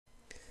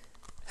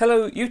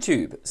Hello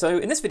YouTube! So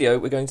in this video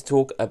we're going to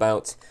talk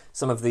about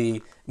some of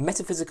the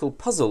metaphysical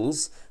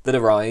puzzles that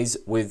arise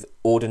with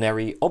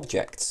ordinary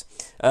objects.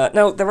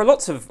 Now there are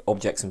lots of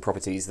objects and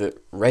properties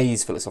that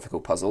raise philosophical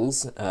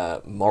puzzles,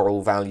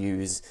 moral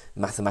values,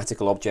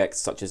 mathematical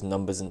objects such as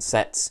numbers and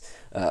sets,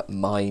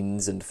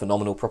 minds and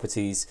phenomenal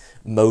properties,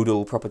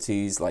 modal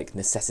properties like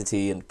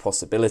necessity and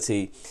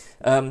possibility.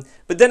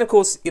 But then of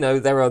course, you know,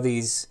 there are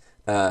these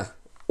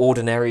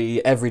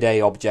ordinary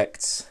everyday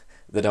objects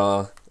that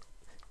are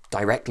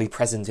directly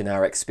present in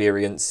our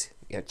experience,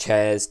 you know,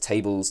 chairs,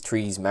 tables,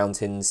 trees,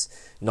 mountains,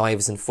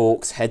 knives and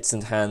forks, heads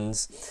and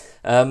hands.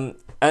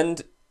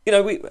 And, you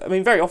know,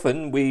 very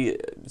often we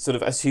sort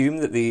of assume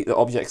that the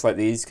objects like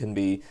these can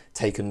be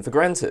taken for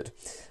granted.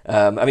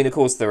 Of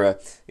course, there are,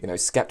 you know,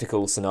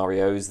 skeptical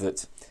scenarios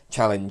that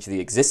challenge the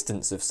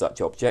existence of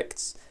such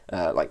objects,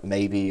 like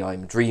maybe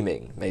I'm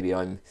dreaming, maybe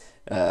I'm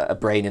a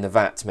brain in a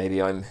vat,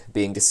 maybe I'm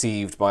being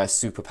deceived by a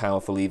super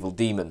powerful evil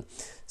demon.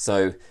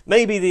 So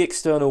maybe the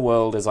external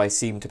world as I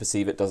seem to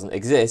perceive it doesn't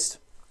exist,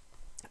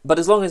 but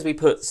as long as we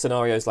put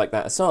scenarios like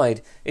that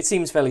aside, it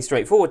seems fairly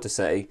straightforward to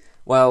say,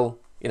 well,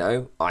 you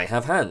know, I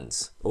have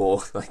hands,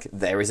 or like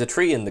there is a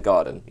tree in the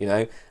garden, you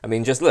know. I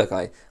mean, just look,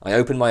 I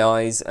open my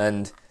eyes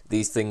and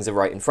these things are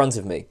right in front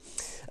of me.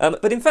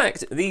 But in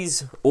fact,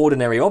 these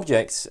ordinary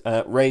objects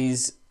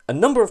raise a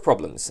number of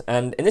problems,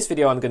 and in this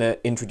video I'm going to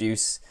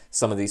introduce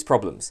some of these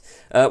problems.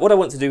 What I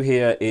want to do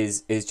here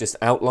is just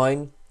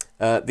outline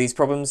these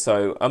problems,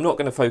 so I'm not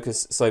going to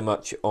focus so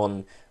much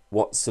on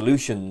what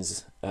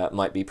solutions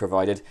might be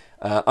provided.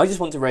 I just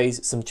want to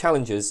raise some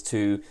challenges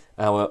to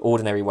our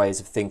ordinary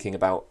ways of thinking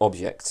about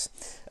objects.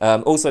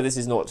 Also, this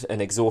is not an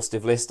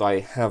exhaustive list.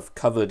 I have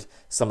covered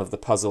some of the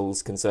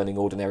puzzles concerning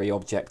ordinary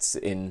objects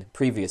in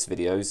previous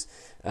videos.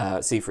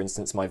 See, for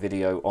instance, my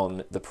video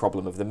on the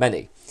problem of the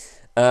many.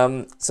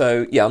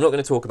 So yeah, I'm not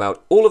going to talk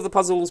about all of the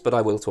puzzles, but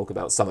I will talk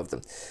about some of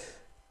them.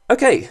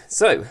 Okay,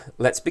 so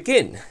let's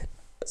begin.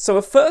 So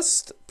a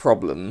first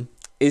problem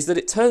is that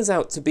it turns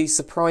out to be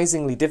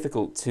surprisingly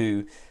difficult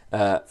to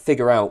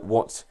figure out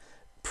what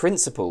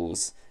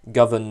principles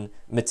govern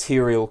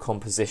material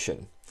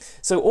composition.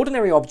 So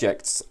ordinary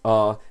objects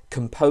are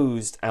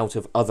composed out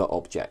of other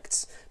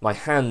objects. My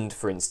hand,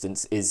 for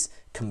instance, is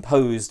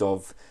composed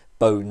of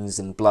bones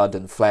and blood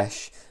and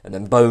flesh, and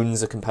then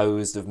bones are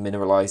composed of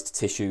mineralized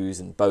tissues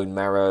and bone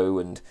marrow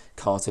and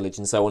cartilage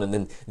and so on, and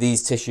then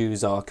these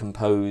tissues are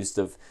composed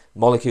of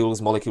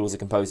molecules are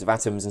composed of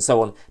atoms, and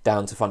so on,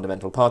 down to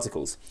fundamental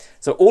particles.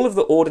 So all of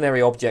the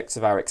ordinary objects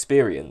of our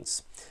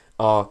experience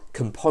are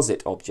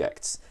composite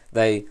objects.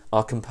 They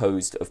are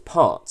composed of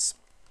parts.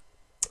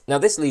 Now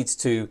this leads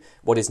to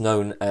what is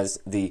known as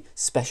the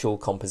special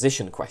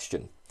composition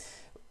question,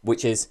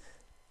 which is,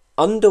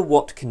 under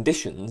what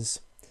conditions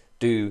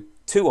do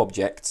two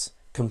objects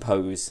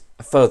compose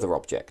a further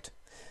object?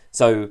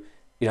 So,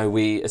 you know,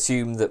 we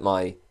assume that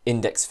my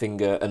index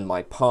finger and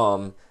my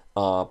palm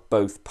are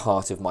both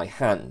part of my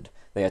hand.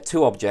 They are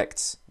two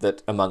objects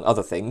that, among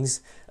other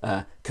things,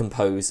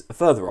 compose a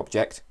further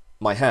object,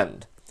 my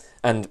hand.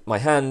 And my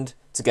hand,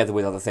 together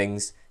with other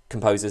things,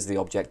 composes the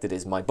object that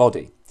is my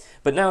body.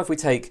 But now if we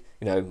take,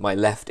 you know, my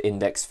left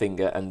index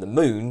finger and the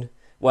moon,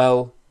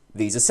 well,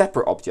 these are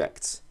separate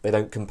objects. They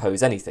don't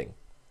compose anything.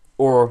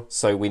 Or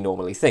so we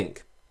normally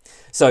think.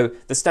 So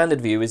the standard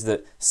view is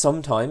that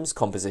sometimes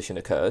composition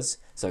occurs,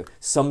 so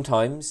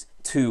sometimes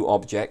two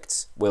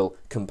objects will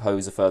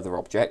compose a further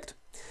object,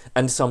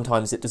 and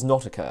sometimes it does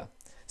not occur.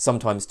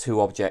 Sometimes two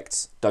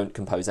objects don't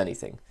compose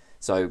anything.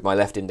 So my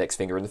left index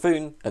finger and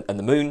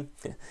the moon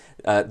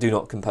do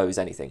not compose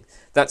anything.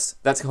 That's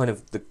kind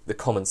of the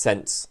common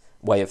sense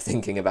way of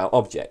thinking about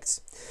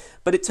objects.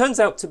 But it turns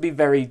out to be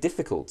very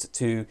difficult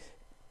to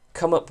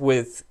come up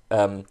with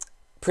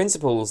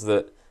principles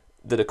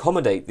that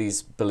accommodate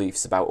these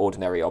beliefs about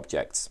ordinary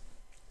objects.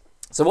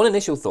 So one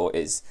initial thought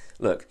is,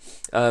 look,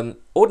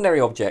 ordinary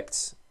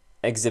objects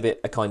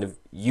exhibit a kind of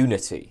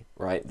unity,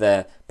 right?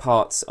 Their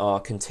parts are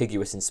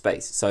contiguous in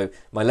space. So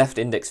my left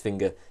index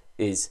finger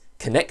is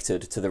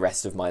connected to the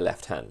rest of my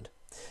left hand.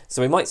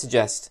 So we might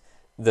suggest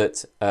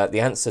that the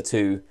answer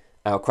to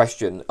our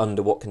question,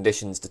 under what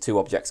conditions do two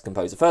objects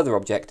compose a further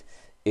object,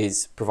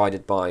 is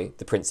provided by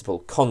the principle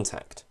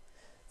contact.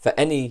 For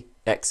any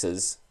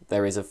x's,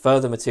 there is a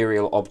further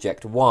material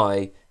object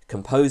y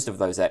composed of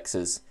those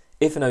x's,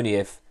 if and only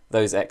if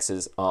those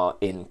x's are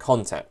in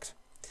contact.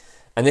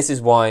 And this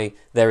is why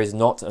there is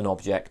not an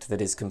object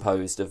that is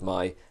composed of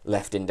my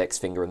left index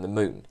finger and the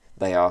moon.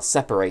 They are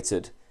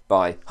separated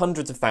by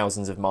hundreds of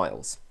thousands of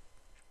miles.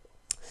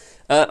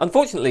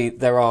 Unfortunately,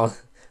 there are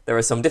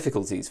some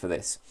difficulties for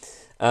this.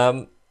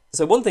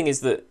 So one thing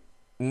is that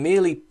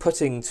merely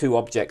putting two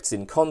objects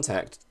in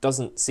contact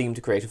doesn't seem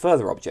to create a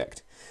further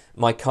object.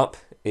 My cup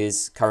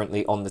is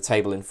currently on the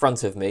table in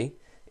front of me.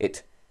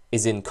 It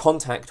is in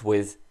contact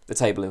with the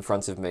table in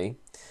front of me,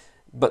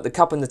 but the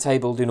cup and the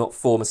table do not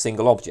form a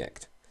single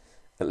object.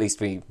 At least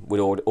we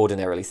would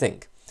ordinarily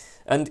think.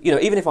 And, you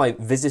know, even if I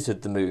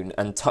visited the moon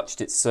and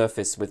touched its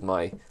surface with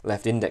my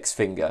left index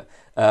finger,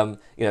 you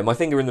know, my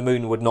finger and the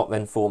moon would not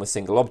then form a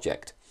single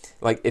object.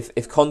 like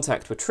if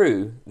contact were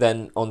true,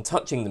 then on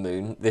touching the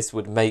moon, this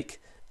would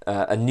make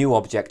a new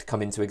object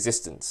come into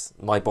existence,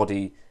 my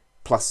body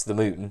plus the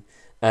moon,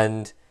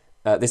 and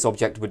this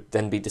object would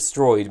then be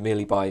destroyed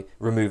merely by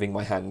removing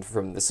my hand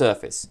from the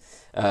surface.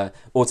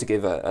 Or to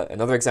give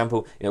another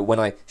example, when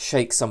I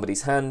shake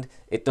somebody's hand,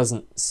 it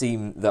doesn't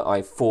seem that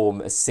I form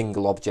a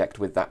single object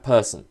with that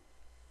person.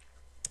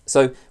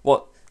 So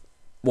what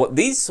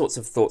these sorts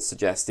of thoughts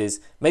suggest is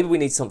maybe we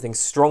need something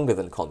stronger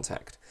than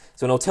contact.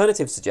 So an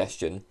alternative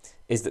suggestion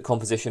is that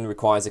composition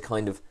requires a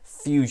kind of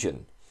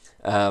fusion.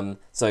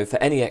 So for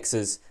any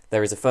x's,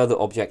 there is a further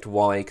object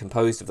y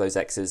composed of those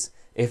x's,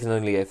 if and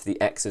only if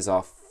the x's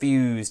are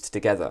fused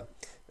together.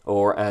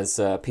 Or as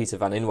Peter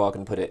van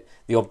Inwagen put it,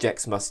 the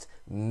objects must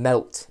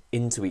melt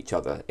into each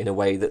other in a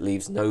way that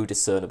leaves no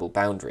discernible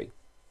boundary.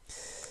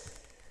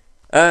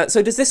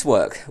 So does this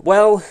work?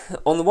 Well,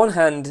 on the one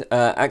hand,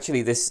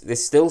 actually this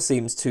still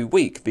seems too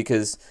weak,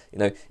 because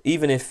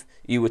even if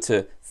you were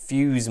to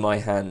fuse my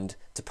hand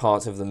to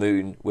part of the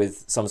moon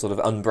with some sort of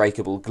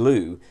unbreakable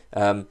glue,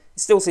 it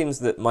still seems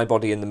that my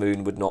body and the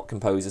moon would not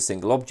compose a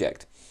single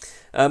object.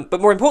 But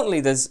more importantly,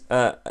 there's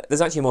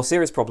actually a more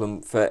serious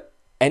problem for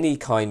any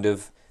kind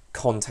of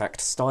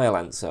contact style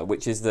answer,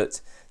 which is that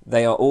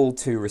they are all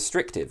too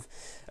restrictive.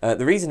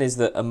 The reason is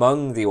that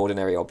among the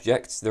ordinary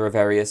objects, there are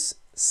various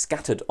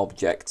scattered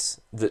objects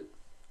that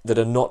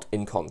are not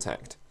in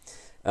contact,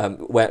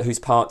 whose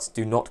parts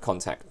do not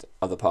contact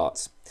other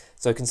parts.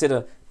 So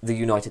consider the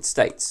United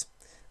States.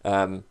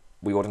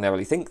 We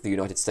ordinarily think the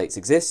United States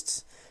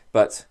exists,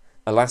 but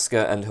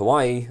Alaska and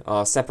Hawaii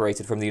are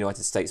separated from the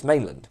United States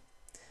mainland.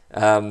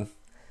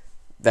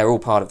 They're all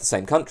part of the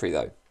same country,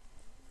 though.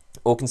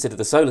 Or consider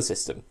the solar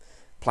system.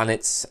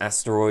 Planets,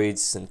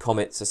 asteroids, and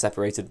comets are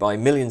separated by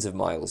millions of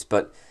miles,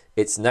 but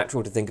it's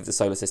natural to think of the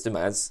solar system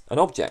as an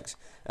object.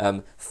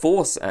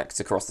 Force acts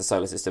across the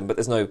solar system, but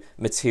there's no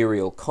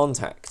material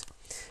contact.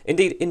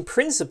 Indeed, in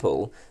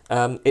principle,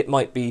 it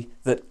might be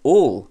that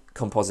all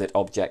composite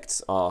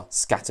objects are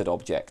scattered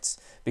objects,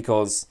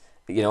 because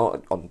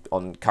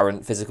on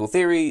current physical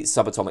theory,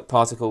 subatomic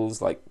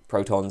particles like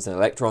protons and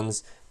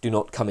electrons do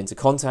not come into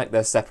contact.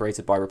 They're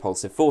separated by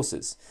repulsive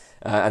forces,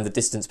 and the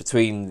distance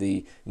between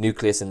the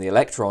nucleus and the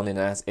electron in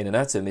an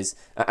atom is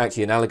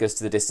actually analogous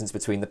to the distance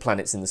between the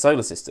planets in the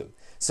solar system.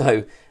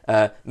 So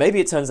maybe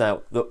it turns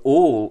out that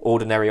all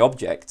ordinary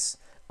objects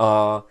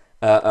are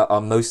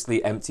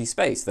mostly empty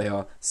space. They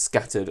are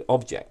scattered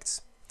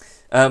objects.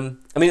 I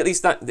mean, at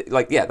least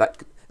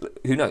that,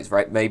 who knows,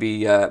 right?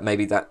 Maybe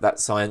that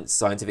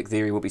scientific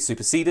theory will be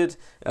superseded.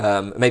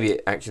 Maybe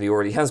it actually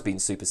already has been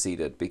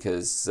superseded,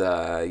 because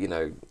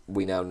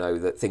we now know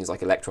that things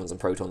like electrons and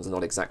protons are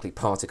not exactly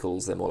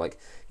particles. They're more like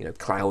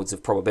clouds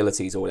of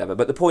probabilities or whatever.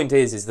 But the point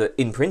is that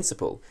in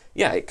principle,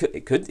 yeah,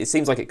 it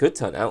seems like it could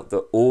turn out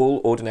that all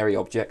ordinary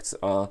objects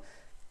are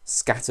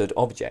scattered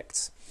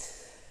objects.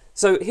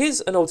 So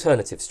here's an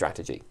alternative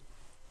strategy.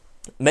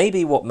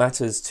 Maybe what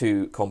matters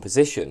to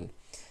composition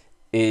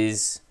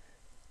is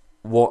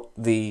what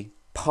the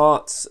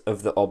parts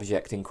of the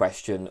object in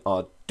question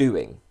are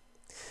doing.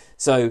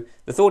 So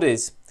the thought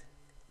is,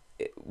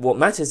 what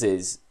matters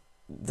is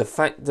the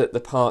fact that the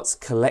parts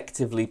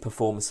collectively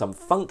perform some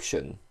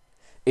function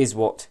is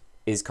what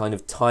is kind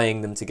of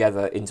tying them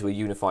together into a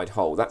unified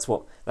whole. That's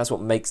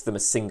what makes them a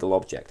single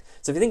object.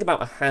 So if you think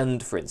about a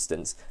hand, for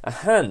instance, a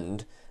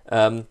hand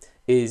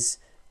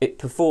it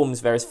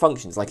performs various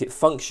functions. Like, it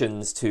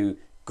functions to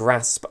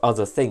grasp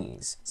other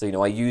things. So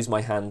I use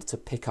my hand to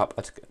pick up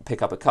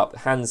a cup.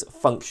 Hands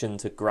function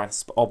to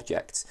grasp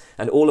objects,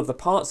 and all of the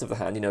parts of the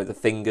hand, the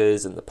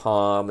fingers and the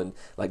palm and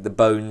like the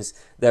bones,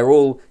 they're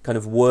all kind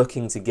of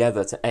working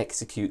together to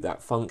execute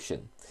that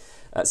function.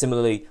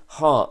 Similarly,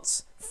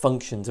 hearts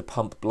function to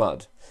pump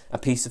blood. A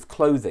piece of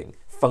clothing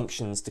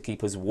functions to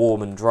keep us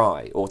warm and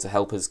dry, or to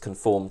help us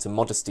conform to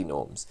modesty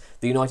norms.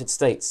 The United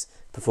States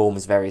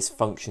performs various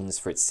functions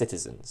for its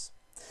citizens.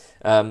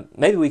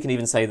 Maybe we can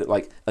even say that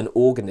like an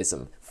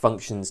organism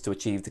functions to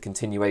achieve the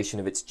continuation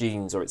of its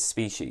genes or its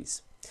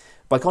species.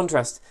 By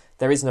contrast,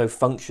 there is no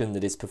function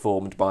that is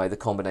performed by the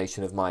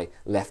combination of my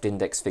left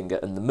index finger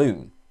and the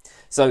moon.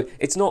 So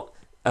it's not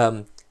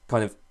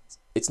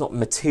it's not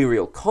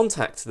material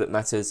contact that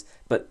matters,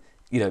 but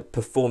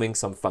performing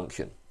some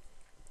function.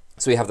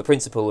 So we have the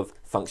principle of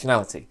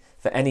functionality.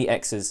 For any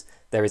x's,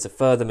 there is a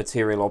further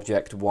material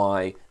object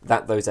y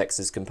that those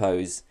x's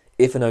compose,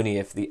 if and only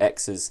if the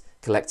x's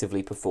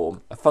collectively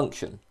perform a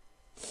function.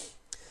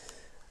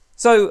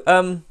 So,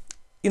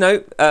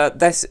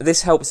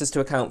 this helps us to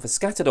account for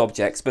scattered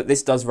objects, but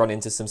this does run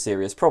into some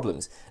serious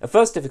problems. A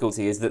first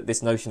difficulty is that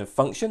this notion of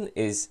function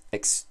is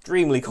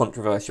extremely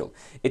controversial.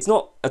 It's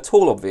not at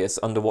all obvious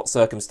under what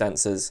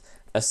circumstances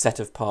a set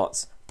of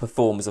parts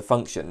performs a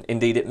function.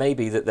 Indeed, it may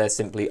be that there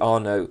simply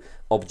are no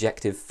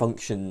objective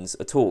functions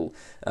at all.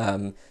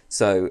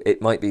 So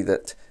it might be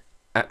that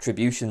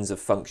attributions of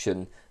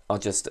function are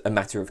just a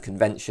matter of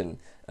convention,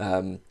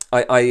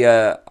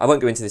 I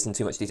won't go into this in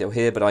too much detail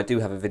here, but I do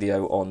have a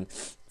video on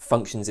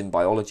functions in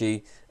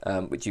biology,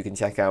 which you can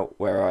check out,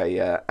 where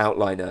I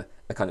outline a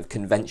kind of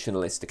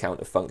conventionalist account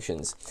of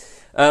functions.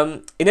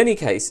 In any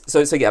case,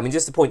 so yeah, I mean,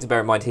 just the point to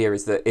bear in mind here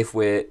is that if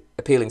we're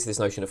appealing to this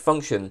notion of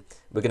function,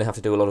 we're going to have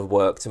to do a lot of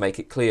work to make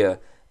it clear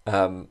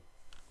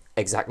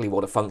exactly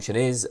what a function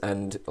is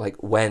and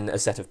like when a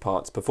set of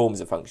parts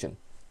performs a function.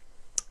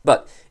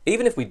 But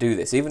even if we do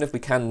this, even if we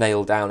can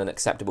nail down an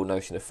acceptable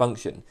notion of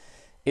function,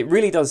 it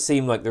really does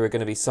seem like there are going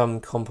to be some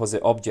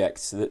composite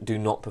objects that do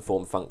not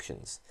perform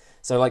functions.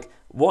 So like,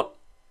 what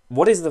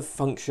is the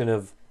function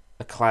of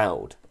a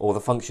cloud, or the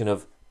function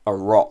of a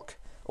rock,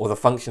 or the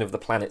function of the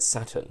planet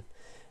Saturn?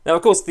 Now,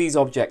 of course, these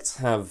objects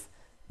have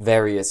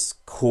various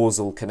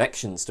causal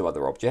connections to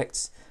other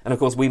objects, and of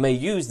course we may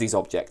use these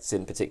objects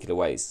in particular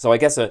ways. So I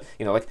guess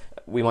like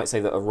we might say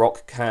that a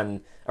rock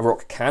can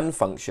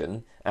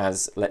function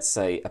as, let's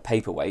say, a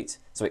paperweight,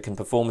 so it can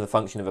perform the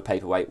function of a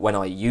paperweight when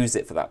I use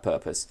it for that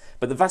purpose.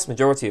 But the vast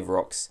majority of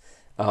rocks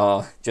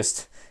are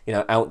just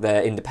out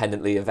there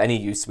independently of any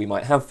use we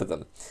might have for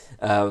them.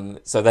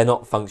 So they're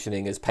not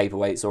functioning as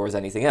paperweights or as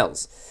anything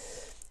else.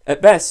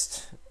 At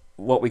best,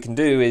 what we can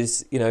do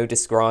is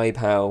describe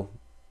how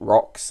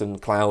rocks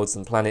and clouds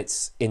and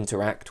planets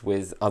interact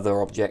with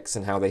other objects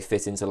and how they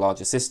fit into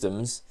larger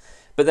systems.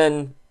 But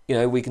then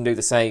we can do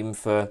the same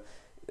for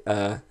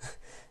kind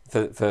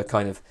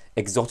of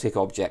exotic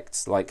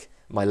objects like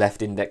my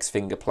left index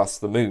finger plus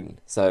the moon.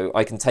 So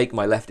I can take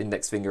my left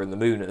index finger and the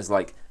moon as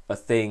like a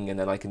thing, and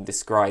then I can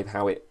describe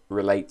how it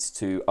relates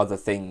to other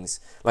things.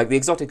 Like the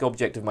exotic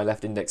object of my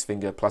left index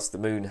finger plus the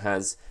moon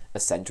has a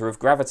center of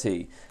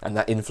gravity, and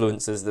that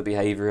influences the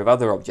behavior of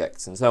other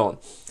objects and so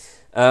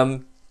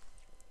on.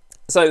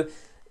 So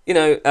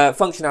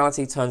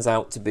functionality turns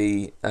out to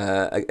be,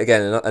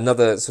 again,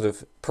 another sort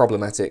of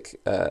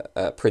problematic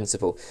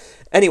principle.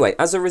 Anyway,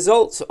 as a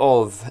result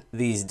of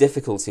these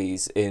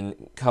difficulties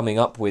in coming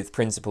up with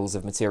principles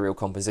of material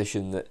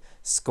composition that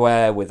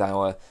square with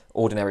our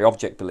ordinary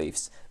object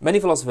beliefs, many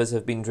philosophers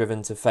have been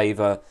driven to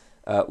favour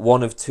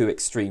one of two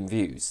extreme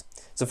views.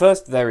 So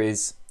first, there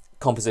is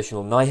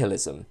compositional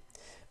nihilism,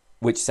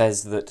 which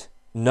says that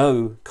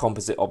no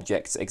composite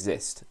objects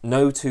exist.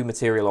 No two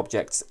material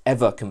objects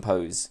ever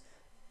compose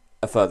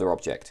a further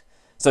object.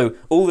 So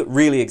all that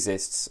really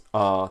exists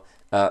are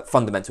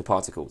fundamental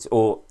particles,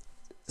 or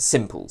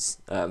simples,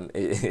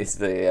 is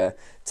the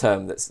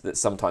term that's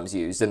sometimes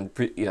used. And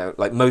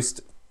like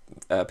most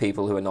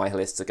people who are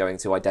nihilists are going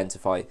to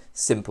identify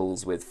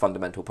simples with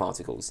fundamental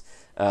particles.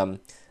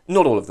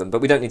 Not all of them,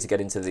 but we don't need to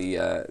get into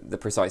the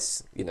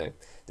precise, we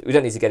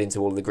don't need to get into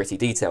all the gritty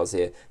details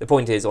here. The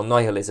point is, on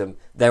nihilism,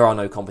 there are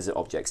no composite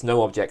objects.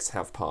 No objects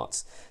have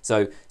parts.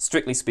 So,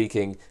 strictly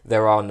speaking,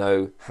 there are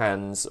no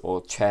hands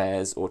or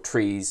chairs or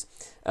trees.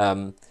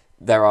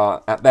 There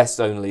are, at best,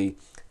 only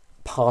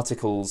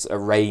particles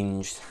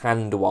arranged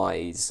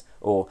handwise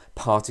or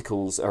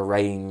particles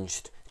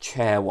arranged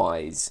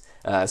chairwise.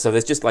 So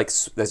there's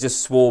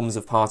just swarms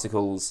of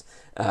particles,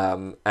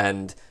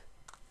 and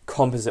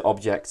composite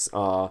objects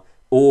are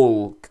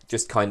all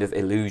just kind of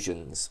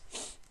illusions.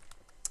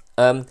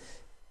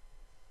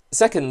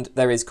 Second,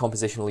 there is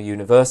compositional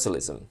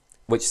universalism,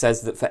 which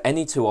says that for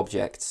any two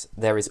objects,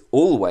 there is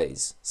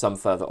always some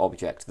further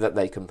object that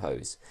they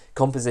compose.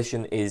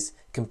 Composition is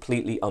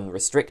completely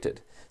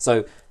unrestricted.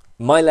 So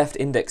my left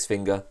index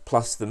finger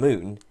plus the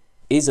moon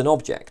is an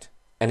object,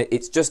 and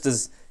it's just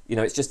as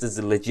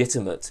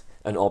legitimate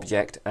an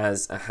object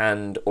as a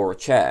hand or a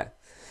chair.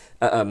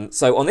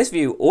 So on this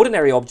view,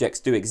 ordinary objects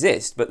do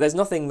exist, but there's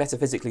nothing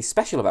metaphysically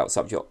special about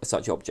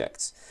such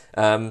objects.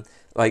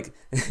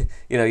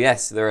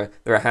 Yes, there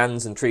are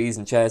hands and trees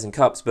and chairs and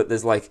cups, but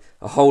there's like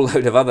a whole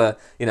load of other,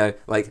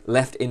 like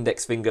left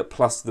index finger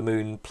plus the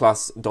moon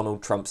plus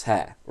Donald Trump's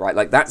hair, right?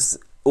 Like that's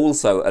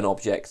also an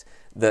object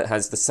that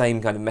has the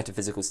same kind of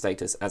metaphysical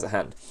status as a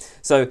hand.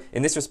 So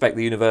in this respect,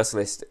 the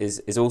universalist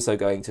is also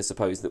going to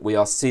suppose that we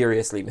are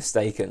seriously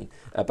mistaken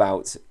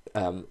about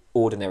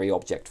ordinary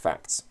object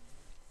facts.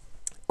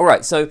 All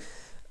right, so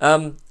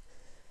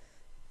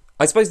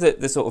I suppose that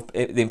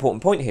the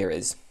important point here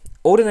is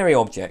ordinary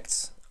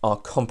objects are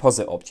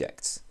composite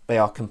objects. They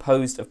are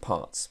composed of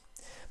parts.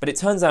 But it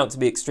turns out to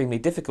be extremely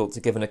difficult to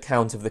give an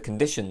account of the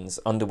conditions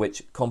under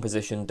which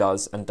composition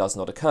does and does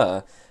not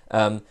occur.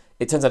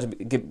 It turns out to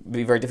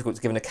be very difficult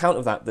to give an account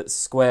of that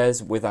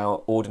squares with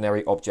our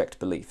ordinary object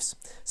beliefs.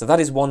 So that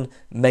is one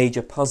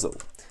major puzzle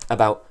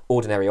about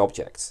ordinary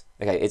objects.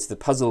 Okay, it's the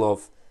puzzle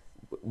of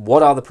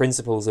what are the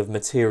principles of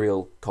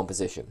material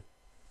composition.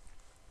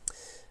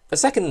 A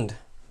second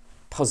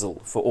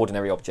puzzle for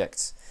ordinary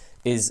objects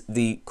is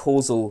the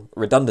causal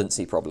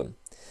redundancy problem.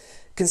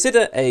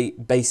 Consider a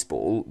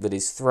baseball that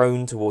is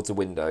thrown towards a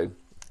window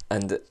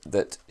and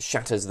that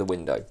shatters the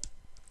window.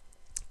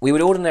 We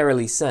would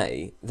ordinarily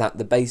say that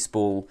the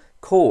baseball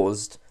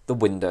caused the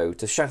window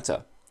to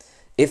shatter.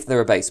 If there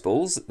are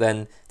baseballs,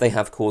 then they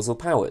have causal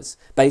powers.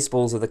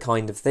 Baseballs are the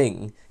kind of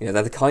thing,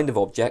 they're the kind of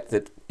object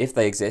that, if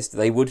they exist,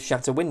 they would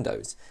shatter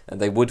windows,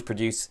 and they would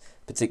produce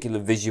particular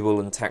visual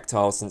and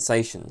tactile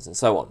sensations, and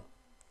so on.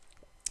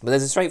 But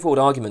there's a straightforward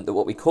argument that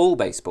what we call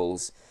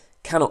baseballs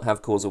cannot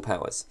have causal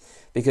powers,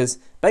 because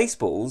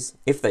baseballs,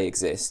 if they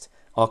exist,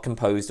 are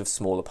composed of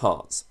smaller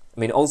parts. I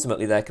mean,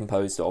 ultimately they're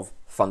composed of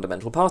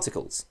fundamental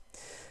particles.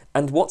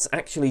 And what's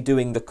actually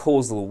doing the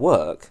causal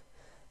work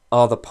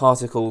are the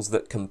particles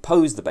that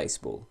compose the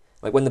baseball.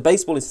 Like when the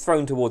baseball is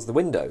thrown towards the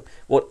window,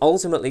 what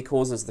ultimately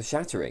causes the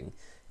shattering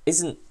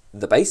isn't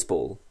the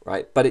baseball,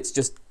 right? But it's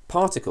just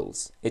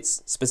particles.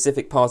 It's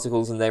specific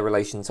particles and their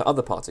relation to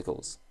other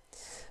particles.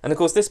 And of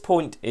course, this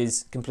point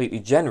is completely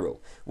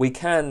general. We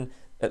can,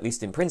 at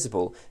least in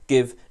principle,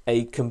 give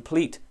a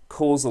complete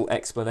causal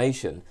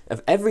explanation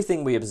of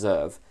everything we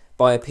observe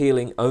by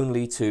appealing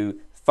only to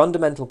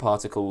fundamental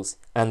particles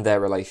and their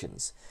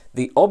relations.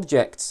 The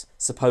objects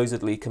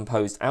supposedly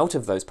composed out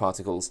of those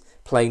particles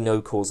play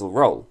no causal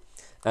role.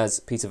 As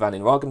Peter van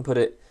Inwagen put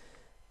it,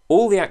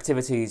 all the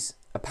activities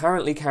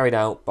apparently carried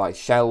out by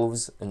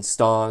shelves and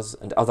stars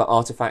and other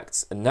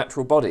artifacts and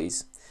natural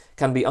bodies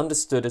can be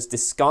understood as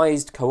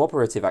disguised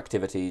cooperative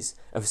activities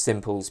of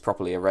simples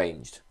properly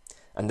arranged,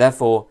 and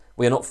therefore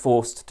we are not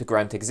forced to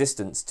grant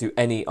existence to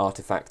any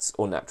artifacts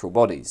or natural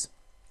bodies.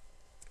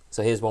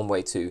 So here's one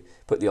way to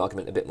put the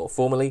argument a bit more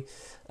formally.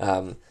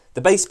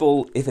 The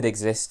baseball, if it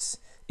exists,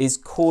 is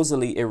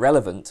causally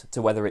irrelevant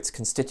to whether its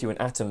constituent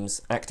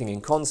atoms acting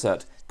in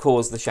concert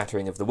cause the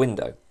shattering of the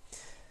window.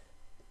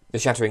 The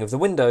shattering of the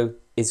window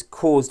is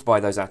caused by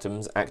those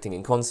atoms acting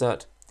in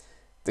concert.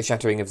 The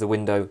shattering of the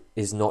window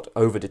is not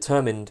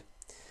overdetermined,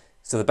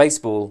 so the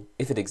baseball,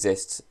 if it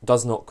exists,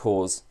 does not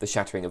cause the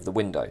shattering of the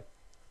window.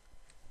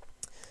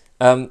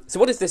 So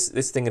what is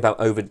this thing about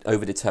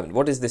overdetermined?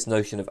 What is this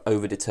notion of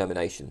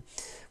overdetermination?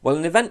 Well,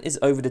 an event is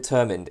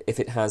overdetermined if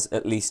it has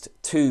at least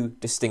two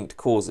distinct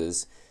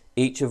causes,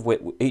 each of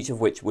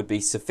which would be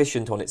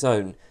sufficient on its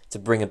own to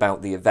bring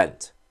about the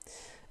event.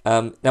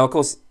 Now, of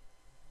course,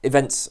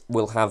 events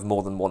will have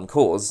more than one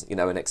cause. You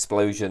know, an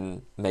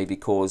explosion may be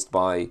caused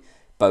by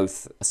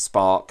both a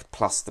spark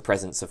plus the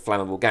presence of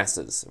flammable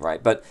gases,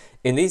 right? But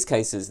in these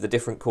cases, the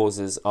different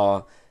causes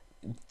are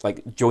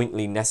like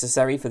jointly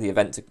necessary for the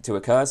event to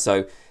occur.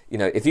 So, you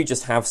know, if you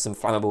just have some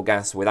flammable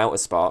gas without a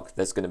spark,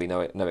 there's going to be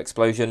no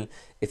explosion.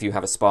 If you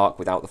have a spark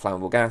without the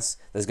flammable gas,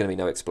 there's going to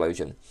be no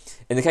explosion.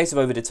 In the case of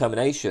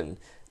overdetermination,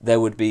 there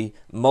would be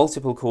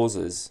multiple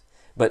causes,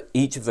 but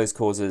each of those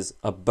causes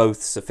are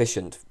both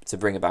sufficient to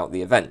bring about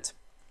the event.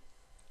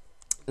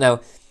 Now,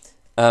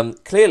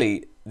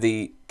 clearly,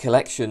 the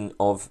collection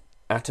of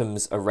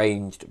atoms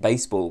arranged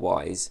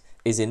baseball-wise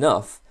is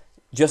enough,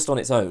 just on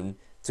its own,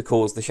 to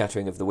cause the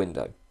shattering of the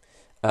window.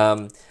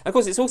 Of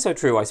course, it's also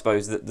true, I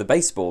suppose, that the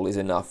baseball is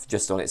enough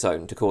just on its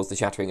own to cause the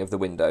shattering of the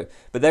window.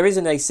 But there is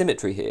an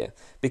asymmetry here,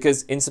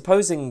 because in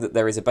supposing that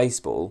there is a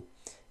baseball,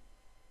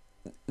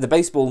 the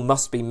baseball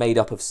must be made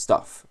up of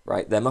stuff,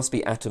 right? There must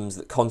be atoms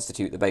that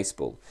constitute the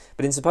baseball.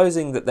 But in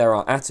supposing that there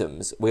are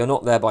atoms, we are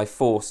not thereby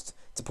forced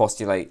to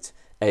postulate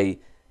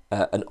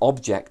an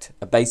object,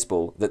 a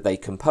baseball, that they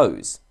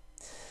compose.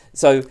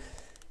 So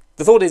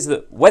the thought is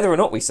that whether or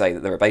not we say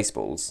that there are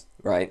baseballs,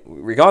 right,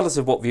 regardless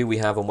of what view we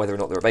have on whether or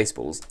not there are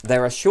baseballs,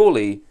 there are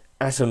surely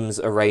atoms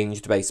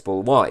arranged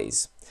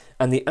baseball-wise.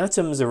 And the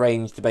atoms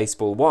arranged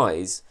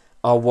baseball-wise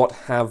are what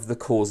have the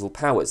causal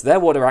powers. They're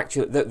what are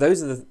actually,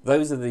 those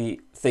are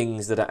the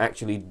things that are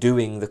actually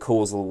doing the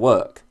causal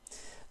work.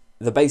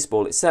 The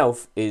baseball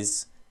itself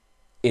is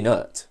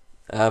inert.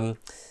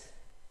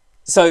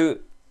 So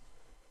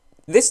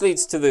this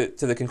leads to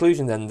the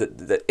conclusion then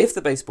that if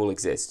the baseball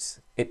exists,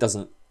 it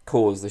doesn't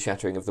cause the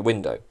shattering of the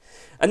window.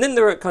 And then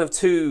there are kind of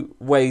two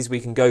ways we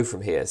can go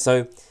from here.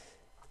 So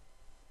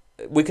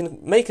we can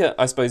make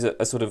I suppose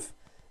a sort of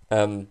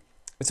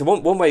so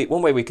one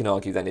way we can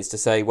argue then is to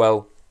say,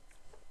 well,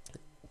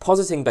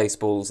 positing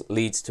baseballs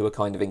leads to a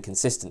kind of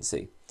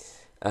inconsistency.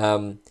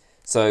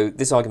 So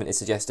this argument is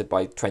suggested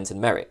by Trenton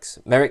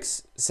Merricks.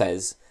 Merricks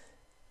says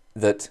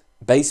that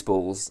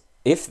baseballs,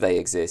 if they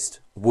exist,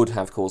 would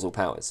have causal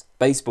powers.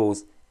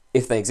 Baseballs,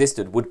 if they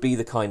existed, would be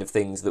the kind of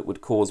things that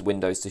would cause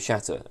windows to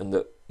shatter and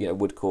that, you know,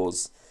 would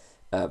cause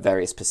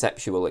various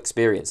perceptual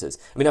experiences.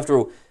 I mean, after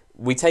all,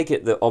 we take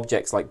it that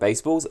objects like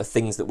baseballs are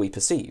things that we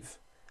perceive.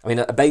 I mean,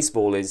 a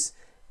baseball is,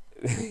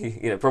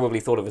 you know, probably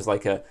thought of as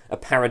like a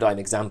paradigm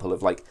example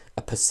of like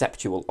a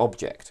perceptual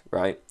object,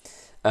 right?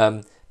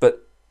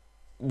 But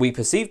we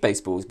perceive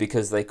baseballs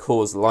because they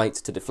cause light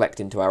to deflect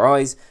into our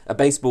eyes. A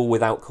baseball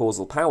without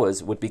causal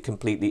powers would be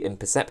completely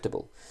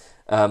imperceptible.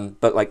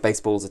 But like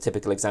baseballs are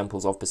typical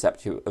examples of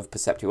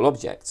perceptual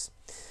objects.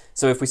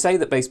 So if we say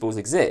that baseballs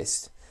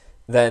exist,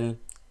 then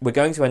we're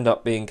going to end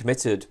up being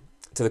committed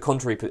to the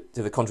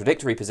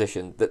contradictory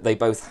position that they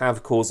both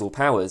have causal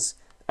powers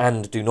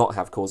and do not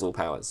have causal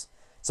powers.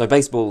 So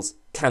baseballs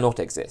cannot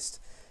exist.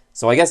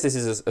 So I guess this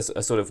is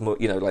a sort of more,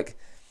 you know, like,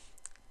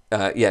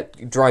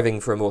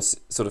 driving for a more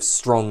sort of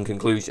strong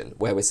conclusion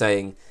where we're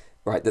saying,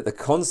 right, that the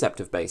concept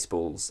of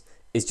baseballs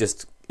is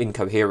just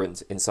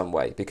incoherent in some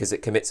way because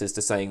it commits us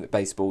to saying that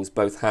baseballs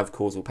both have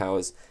causal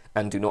powers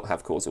and do not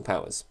have causal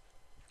powers.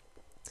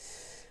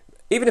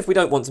 Even if we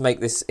don't want to make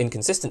this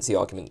inconsistency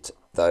argument,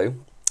 though,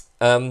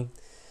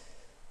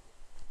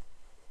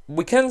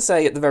 we can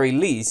say at the very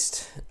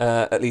least,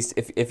 at least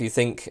if you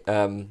think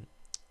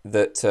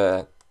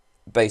that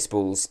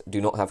baseballs do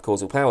not have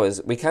causal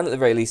powers, we can at the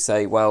very least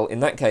say, well,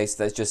 in that case,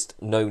 there's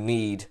just no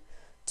need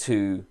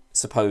to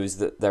suppose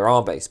that there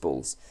are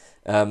baseballs.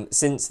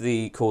 Since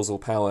the causal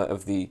power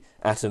of the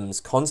atoms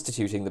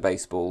constituting the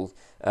baseball,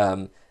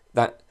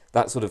 that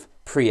sort of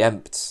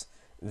preempts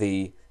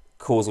the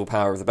causal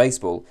power of the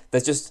baseball,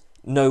 there's just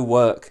no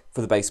work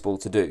for the baseball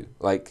to do.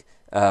 Like,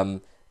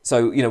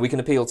 so, we can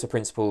appeal to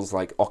principles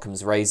like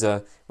Occam's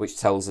razor, which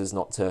tells us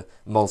not to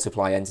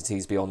multiply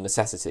entities beyond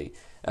necessity.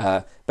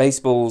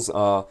 Baseballs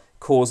are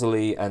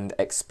causally and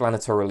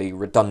explanatorily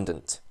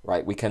redundant,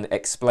 right? We can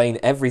explain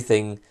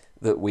everything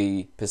that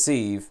we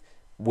perceive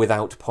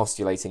without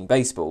postulating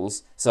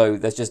baseballs, so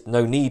there's just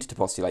no need to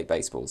postulate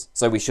baseballs,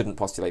 so we shouldn't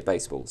postulate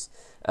baseballs.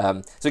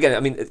 So again, I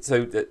mean,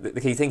 so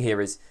the key thing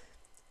here is,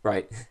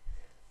 right,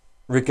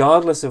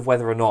 regardless of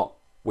whether or not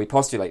we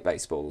postulate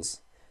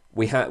baseballs,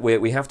 we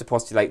have to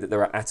postulate that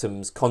there are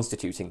atoms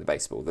constituting the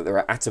baseball, that there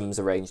are atoms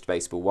arranged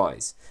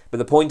baseball-wise. But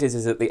the point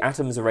is that the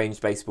atoms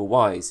arranged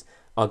baseball-wise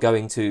are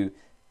going to,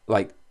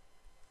 like,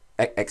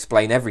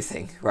 explain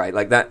everything, right?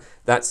 Like that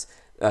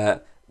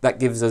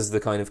gives us the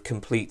kind of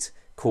complete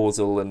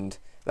causal, and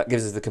that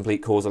gives us the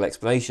complete causal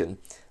explanation.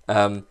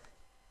 So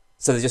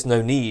there's just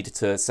no need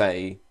to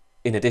say,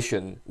 in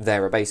addition,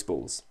 there are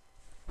baseballs.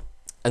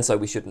 And so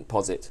we shouldn't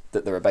posit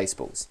that there are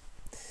baseballs.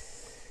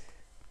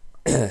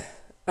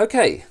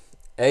 Okay,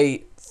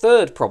 a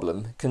third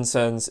problem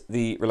concerns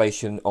the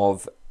relation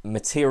of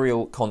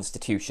material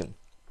constitution.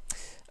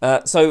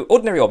 So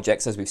ordinary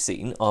objects, as we've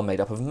seen, are made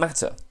up of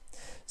matter.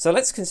 So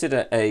let's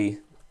consider a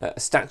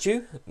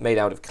statue made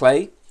out of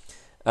clay.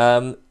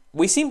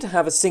 We seem to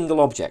have a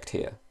single object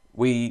here.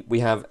 We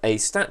have a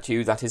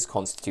statue that is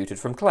constituted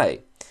from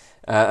clay.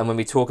 And when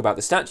we talk about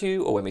the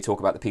statue, or when we talk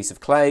about the piece of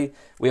clay,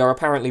 we are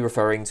apparently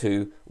referring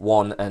to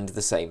one and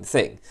the same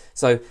thing.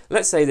 So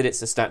let's say that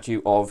it's a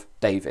statue of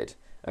David.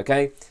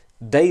 Okay,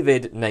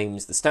 David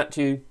names the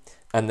statue,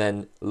 and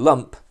then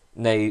Lump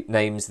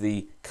names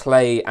the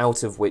clay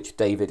out of which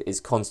David is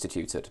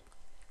constituted.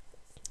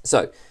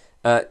 So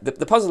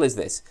the puzzle is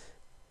this.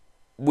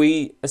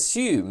 We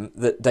assume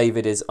that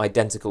David is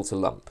identical to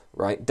Lump,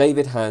 right?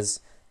 David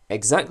has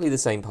exactly the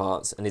same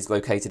parts and is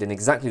located in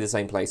exactly the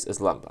same place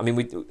as Lump. I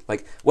mean,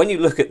 like when you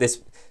look at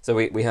this, so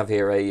we have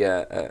here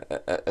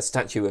a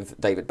statue of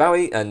David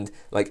Bowie, and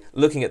like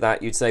looking at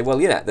that, you'd say, well,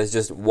 yeah, there's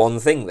just one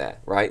thing there,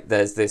 right?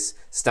 There's this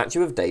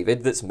statue of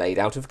David that's made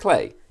out of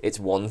clay. It's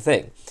one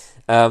thing.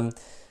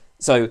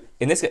 So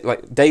in this case,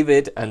 like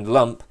David and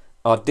Lump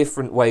are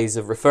different ways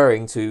of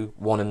referring to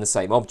one and the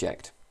same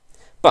object.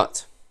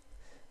 But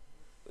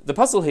the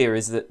puzzle here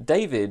is that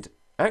David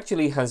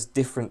actually has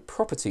different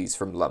properties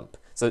from Lump.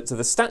 So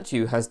the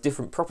statue has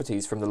different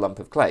properties from the lump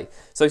of clay.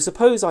 So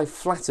suppose I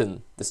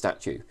flatten the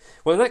statue.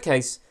 Well, in that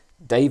case,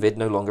 David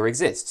no longer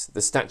exists.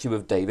 The statue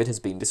of David has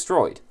been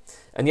destroyed.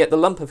 And yet the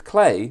lump of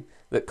clay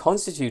that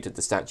constituted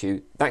the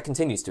statue, that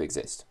continues to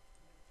exist.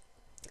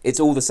 It's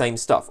all the same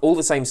stuff. All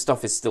the same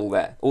stuff is still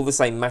there. All the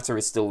same matter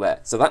is still there.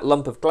 So that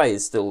lump of clay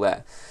is still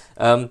there.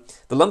 The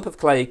lump of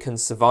clay can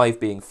survive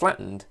being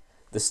flattened.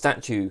 The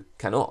statue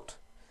cannot.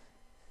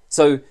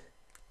 So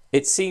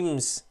it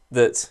seems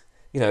that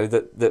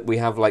that we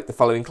have like the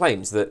following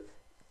claims, that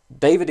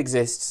David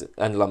exists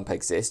and Lump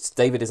exists.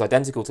 David is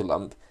identical to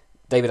Lump.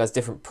 David has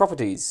different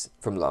properties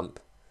from Lump.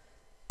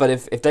 But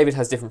if David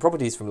has different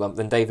properties from Lump,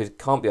 then David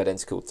can't be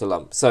identical to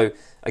Lump. So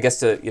I guess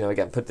to,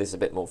 again, put this a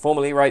bit more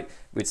formally, right,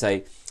 we'd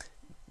say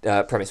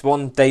premise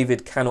 1,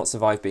 David cannot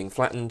survive being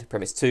flattened.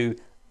 Premise 2,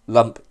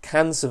 Lump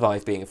can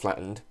survive being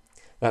flattened.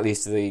 That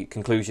leads to the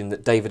conclusion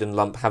that David and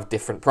Lump have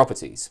different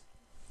properties,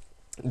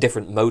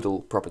 different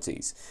modal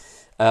properties.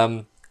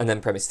 And then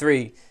premise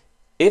 3,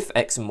 if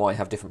X and Y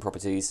have different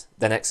properties,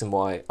 then X and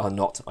Y are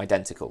not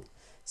identical.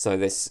 So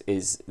this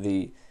is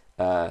the,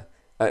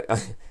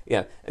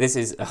 this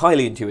is a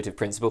highly intuitive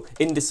principle,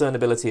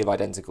 indiscernibility of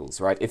identicals,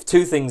 right? If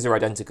two things are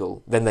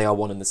identical, then they are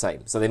one and the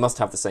same. So they must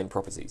have the same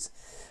properties.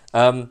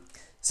 And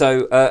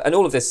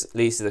all of this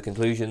leads to the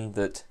conclusion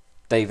that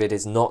David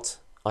is not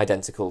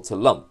identical to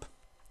Lump,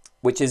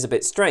 which is a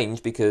bit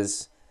strange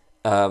because,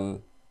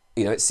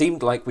 it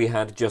seemed like we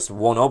had just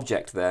one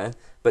object there,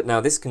 but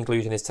now this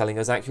conclusion is telling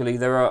us actually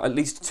there are at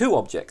least two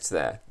objects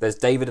there. There's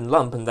David and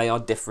Lump, and they are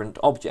different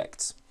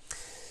objects.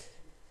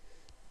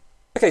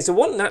 Okay, so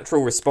one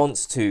natural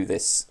response to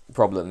this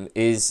problem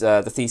is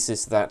the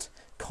thesis that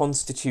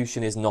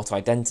constitution is not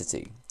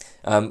identity,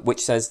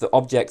 which says that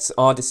objects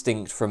are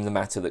distinct from the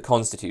matter that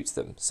constitutes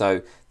them.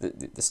 So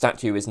the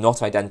statue is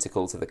not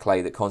identical to the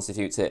clay that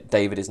constitutes it.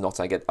 David is not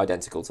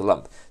identical to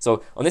Lump.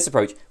 So on this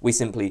approach, we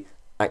simply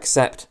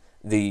accept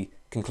the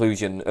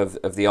conclusion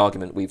of the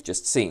argument we've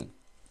just seen.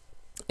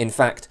 In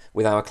fact,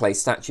 with our clay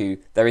statue,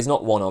 there is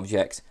not one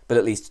object, but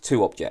at least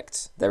two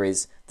objects. There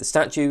is the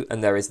statue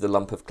and there is the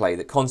lump of clay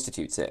that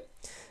constitutes it.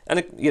 And,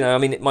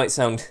 it might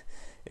sound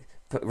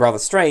rather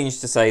strange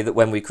to say that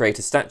when we create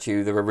a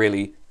statue, there are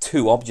really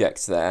two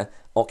objects there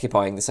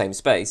occupying the same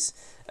space.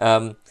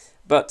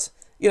 But,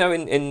 you know,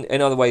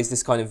 in other ways,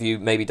 this kind of view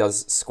maybe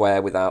does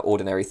square with our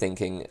ordinary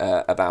thinking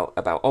about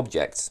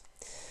objects.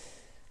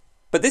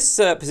 But this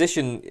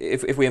position,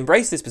 if we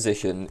embrace this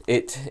position,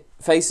 it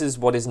faces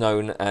what is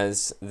known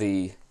as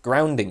the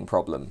grounding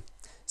problem.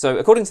 So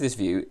according to this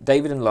view,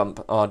 David and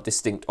lump are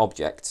distinct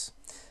objects,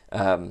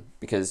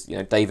 because, you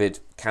know, David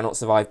cannot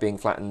survive being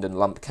flattened and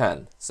lump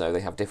can, so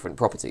they have different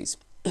properties.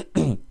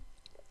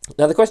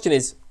 Now the question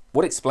is,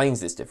 what explains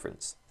this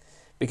difference?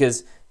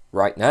 Because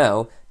right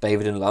now,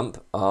 David and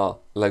lump are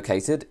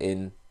located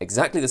in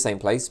exactly the same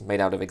place, made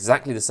out of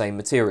exactly the same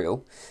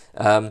material.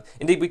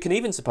 Indeed, we can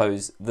even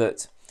suppose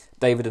that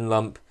David and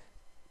lump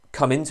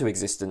come into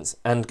existence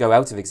and go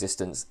out of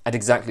existence at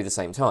exactly the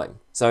same time.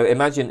 So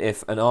imagine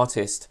if an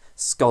artist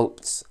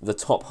sculpts the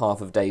top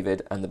half of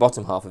David and the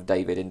bottom half of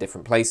David in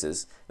different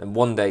places, and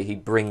one day he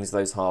brings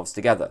those halves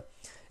together.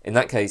 In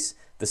that case,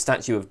 the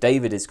statue of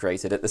David is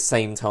created at the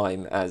same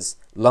time as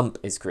lump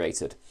is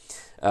created.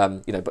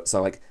 You know, but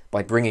so like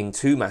by bringing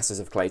two masses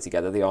of clay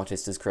together, the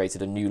artist has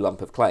created a new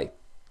lump of clay.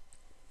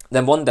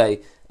 Then one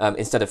day,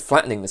 instead of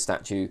flattening the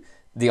statue,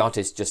 the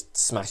artist just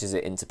smashes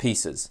it into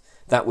pieces.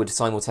 That would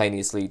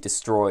simultaneously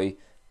destroy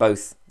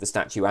both the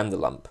statue and the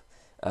lump.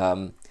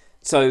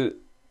 So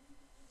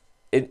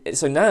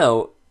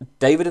now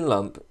David and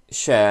lump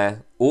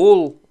share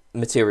all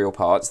material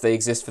parts. They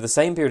exist for the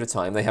same period of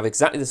time. They have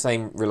exactly the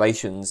same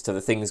relations to the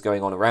things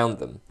going on around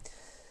them.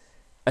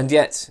 And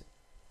yet,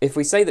 if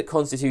we say that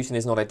constitution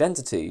is not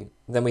identity,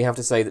 then we have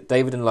to say that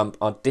David and lump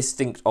are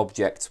distinct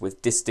objects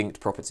with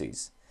distinct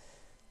properties.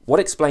 What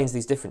explains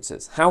these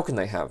differences? How can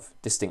they have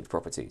distinct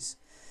properties?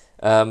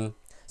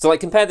 So like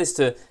compare this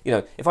to, you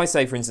know, if I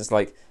say, for instance,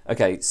 like,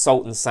 okay,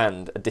 salt and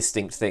sand are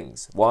distinct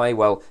things. Why?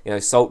 Well, you know,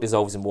 salt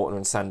dissolves in water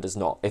and sand does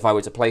not. If I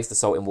were to place the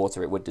salt in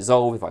water, it would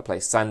dissolve. If I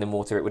place sand in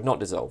water, it would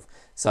not dissolve.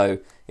 So,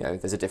 you know,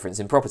 there's a difference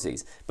in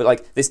properties. But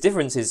like this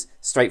difference is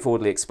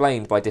straightforwardly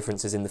explained by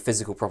differences in the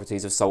physical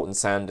properties of salt and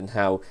sand and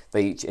how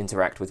they each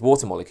interact with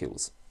water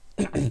molecules.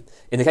 In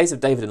the case of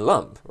David and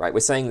lump, right,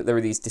 we're saying that there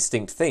are these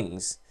distinct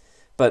things,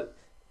 but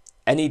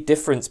any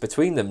difference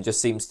between them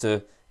just seems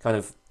to kind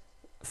of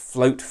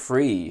float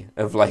free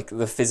of like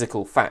the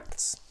physical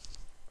facts.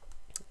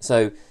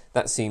 So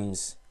that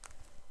seems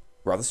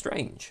rather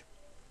strange.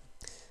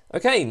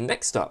 Okay,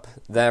 next up,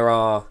 there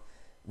are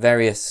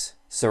various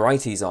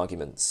Sorites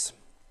arguments.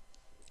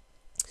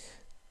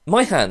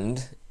 My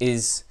hand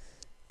is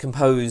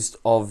composed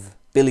of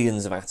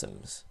billions of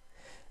atoms,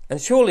 and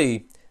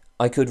surely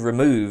I could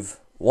remove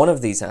one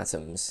of these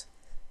atoms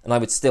and I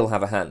would still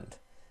have a hand.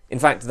 In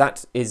fact,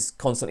 that is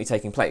constantly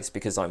taking place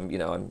because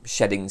I'm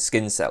shedding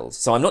skin cells.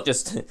 So I'm not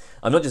just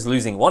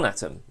losing one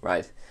atom,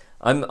 right?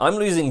 I'm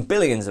losing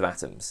billions of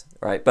atoms,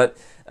 right? But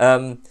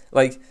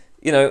like,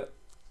 you know,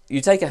 you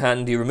take a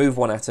hand, you remove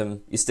one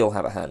atom, you still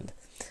have a hand.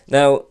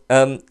 Now,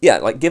 yeah,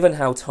 like given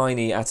how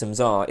tiny atoms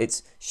are,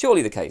 it's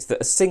surely the case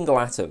that a single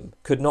atom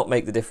could not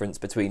make the difference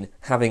between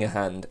having a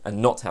hand and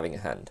not having a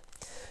hand.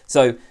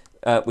 So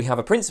we have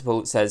a principle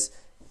that says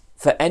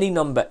for any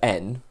number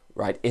n,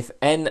 right, if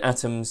n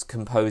atoms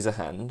compose a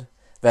hand,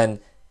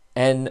 then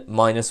n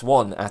minus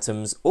 1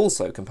 atoms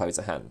also compose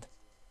a hand.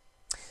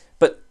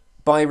 But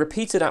by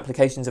repeated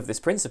applications of this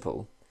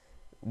principle,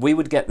 we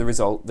would get the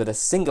result that a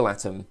single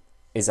atom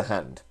is a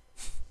hand.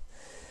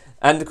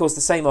 And of course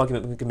the same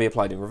argument can be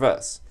applied in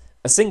reverse.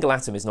 A single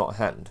atom is not a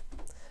hand.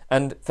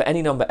 And for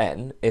any number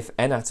n, if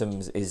n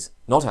atoms is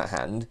not a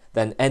hand,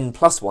 then n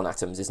plus 1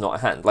 atoms is not a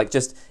hand. Like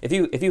just, if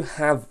you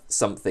have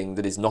something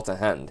that is not a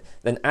hand,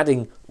 then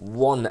adding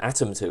one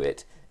atom to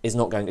it is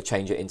not going to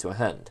change it into a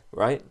hand,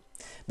 right?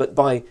 But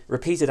by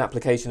repeated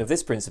application of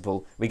this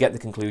principle, we get the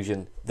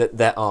conclusion that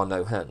there are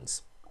no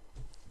hands.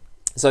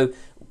 So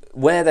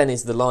where then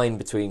is the line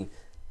between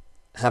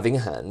having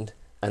a hand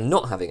and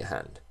not having a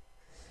hand?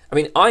 I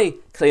mean, I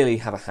clearly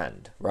have a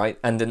hand, right?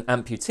 And an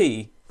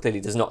amputee clearly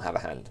does not have a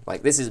hand.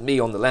 Like, this is me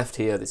on the left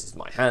here, this is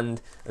my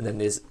hand, and then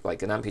there's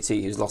like an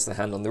amputee who's lost a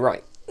hand on the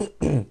right.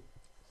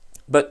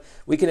 But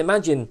we can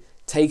imagine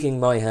taking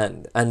my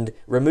hand and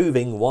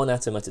removing one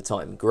atom at a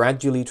time,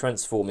 gradually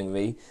transforming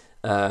me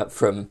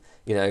from,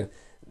 you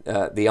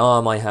know, the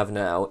arm I have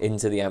now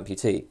into the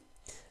amputee.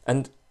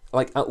 And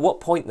like, at what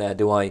point there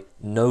do I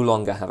no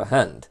longer have a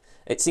hand?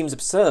 It seems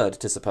absurd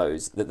to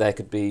suppose that there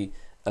could be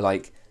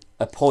like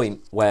a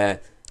point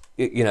where,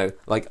 you know,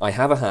 like I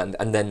have a hand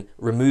and then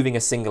removing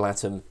a single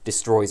atom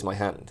destroys my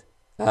hand.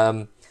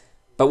 But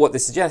what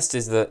this suggests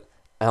is that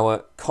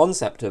our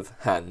concept of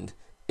hand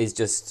is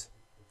just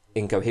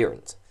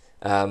incoherent.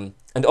 And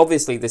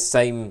obviously this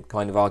same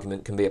kind of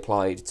argument can be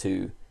applied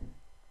to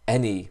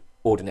any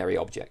ordinary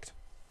object.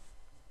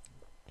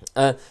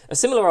 A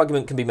similar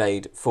argument can be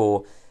made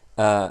for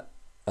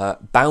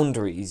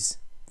boundaries,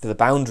 for the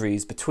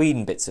boundaries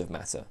between bits of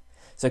matter.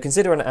 So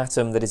consider an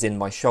atom that is in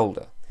my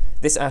shoulder.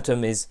 This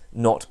atom is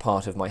not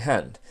part of my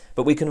hand,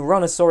 but we can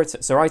run a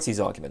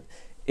Sorites argument.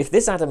 If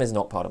this atom is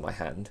not part of my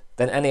hand,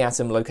 then any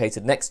atom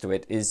located next to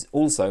it is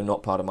also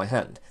not part of my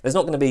hand. There's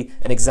not going to be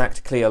an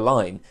exact clear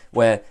line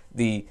where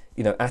the,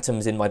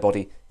 atoms in my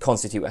body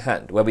constitute a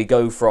hand, where we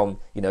go from,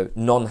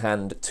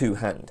 non-hand to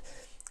hand.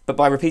 But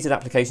by repeated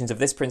applications of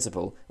this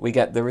principle, we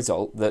get the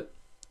result that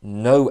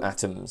no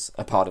atoms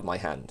are part of my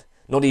hand,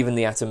 not even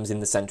the atoms in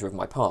the centre of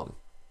my palm.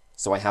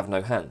 So I have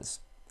no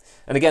hands.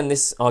 And again,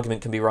 this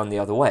argument can be run the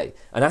other way.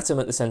 An atom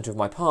at the centre of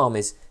my palm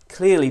is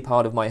clearly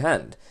part of my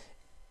hand.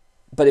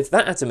 But if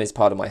that atom is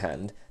part of my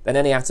hand, then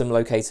any atom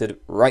located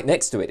right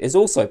next to it is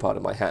also part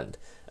of my hand.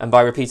 And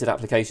by repeated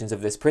applications of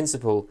this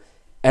principle,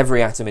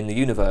 every atom in the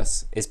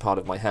universe is part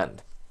of my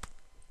hand.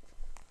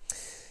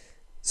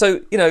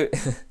 So,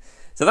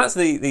 so that's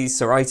the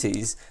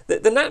Sorites.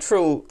 The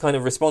natural kind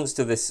of response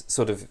to this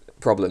sort of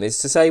problem is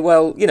to say,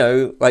 well,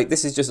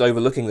 this is just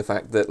overlooking the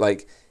fact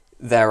that,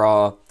 there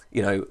are,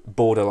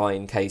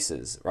 borderline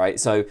cases, right?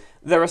 So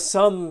there are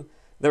some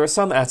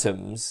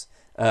atoms,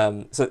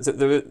 there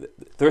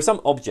are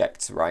some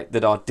objects, right,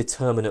 that are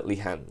determinately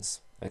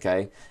hands,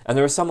 okay? And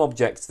there are some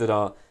objects that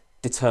are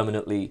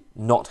determinately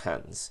not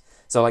hands.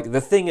 So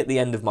the thing at the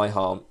end of my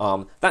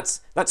arm,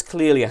 that's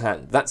clearly a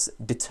hand. That's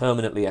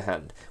determinately a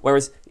hand.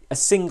 Whereas a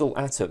single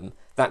atom,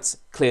 that's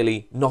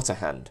clearly not a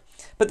hand.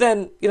 But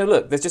then,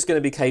 look, there's just going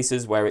to be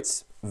cases where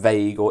it's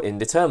vague or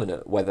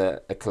indeterminate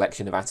whether a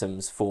collection of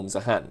atoms forms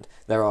a hand.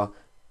 There are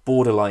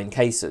borderline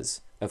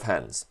cases of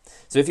hands.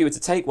 So if you were to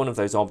take one of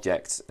those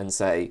objects and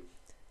say,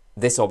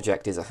 this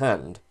object is a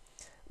hand,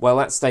 well,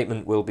 that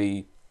statement will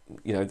be,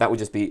 that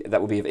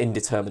would be of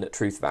indeterminate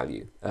truth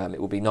value.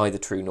 It will be neither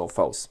true nor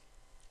false.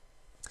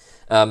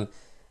 And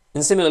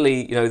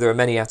similarly, there are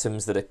many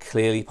atoms that are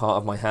clearly part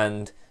of my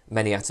hand,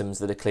 many atoms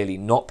that are clearly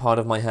not part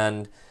of my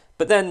hand,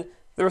 but then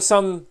there are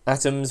some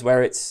atoms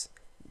where it's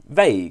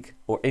vague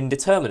or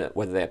indeterminate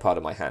whether they're part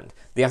of my hand.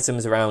 The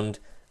atoms around,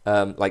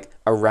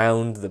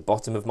 around the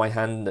bottom of my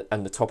hand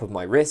and the top of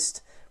my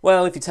wrist,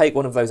 well, if you take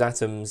one of those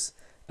atoms,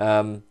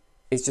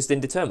 it's just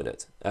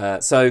indeterminate.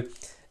 So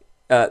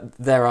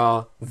there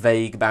are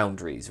vague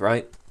boundaries,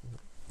 right?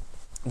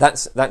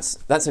 That's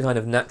a kind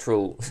of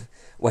natural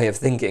way of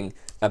thinking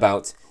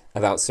about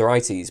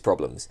Sorites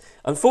problems.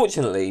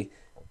 Unfortunately,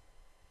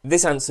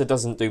 this answer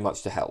doesn't do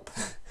much to help.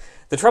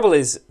 The trouble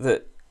is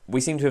that we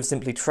seem to have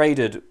simply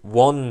traded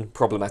one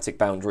problematic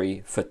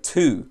boundary for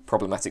two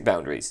problematic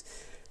boundaries.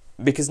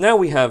 Because now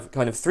we have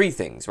kind of three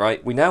things,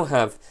 right? We now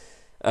have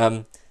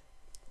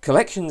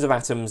collections of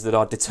atoms that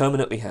are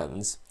determinately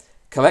hands,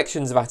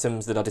 collections of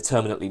atoms that are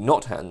determinately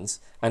not hands,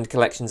 and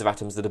collections of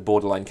atoms that are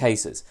borderline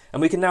cases.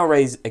 And we can now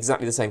raise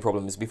exactly the same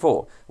problem as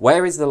before.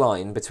 Where is the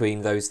line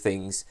between those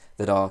things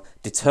that are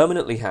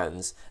determinately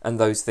hands and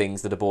those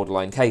things that are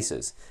borderline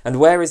cases? And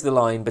where is the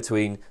line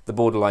between the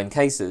borderline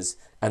cases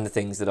and the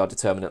things that are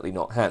determinately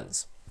not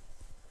hands?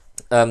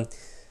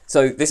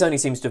 So this only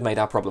seems to have made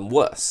our problem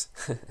worse.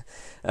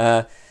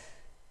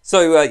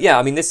 Yeah,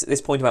 I mean,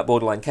 this point about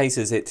borderline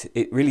cases,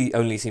 it really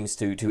only seems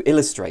to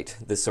illustrate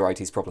the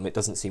Sorites problem. It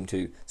doesn't seem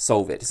to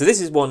solve it. So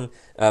this is one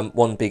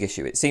big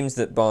issue. It seems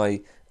that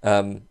by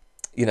it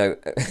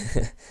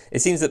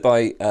seems that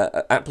by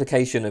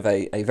application of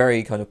a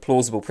very kind of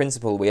plausible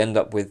principle, we end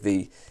up with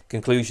the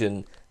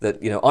conclusion that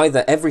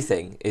either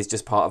everything is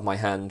just part of my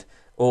hand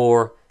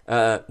or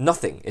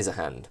nothing is a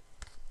hand.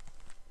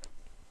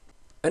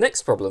 Our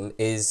next problem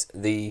is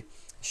the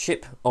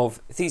Ship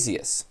of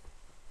Theseus.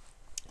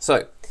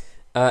 So,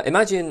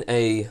 imagine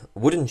a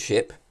wooden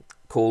ship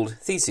called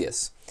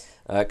Theseus,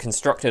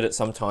 constructed at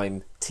some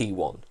time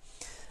T1.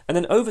 And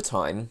then over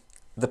time,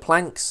 the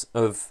planks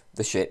of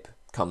the ship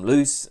come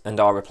loose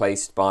and are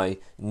replaced by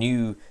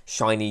new,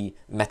 shiny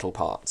metal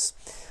parts.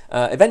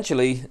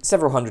 Eventually,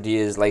 several hundred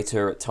years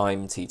later at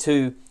time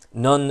T2,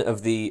 none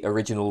of the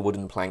original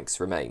wooden planks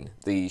remain.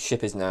 The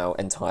ship is now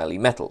entirely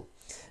metal.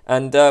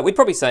 And we'd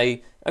probably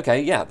say,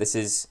 okay, yeah, this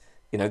is,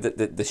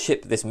 the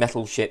ship, this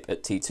metal ship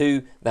at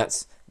T2,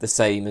 that's the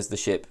same as the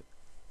ship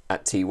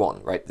at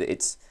T1, right?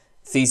 It's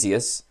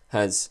Theseus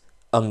has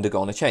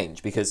undergone a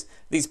change because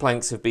these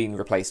planks have been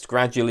replaced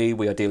gradually.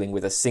 We are dealing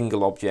with a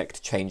single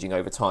object changing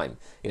over time.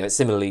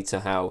 Similarly to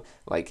how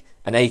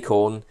an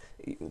acorn,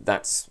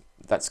 that's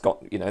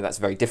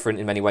very different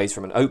in many ways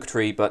from an oak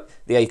tree, but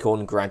the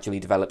acorn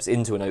gradually develops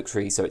into an oak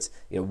tree, so it's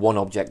one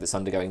object that's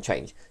undergoing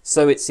change.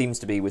 So it seems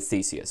to be with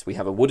Theseus. We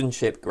have a wooden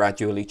ship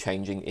gradually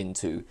changing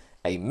into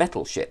a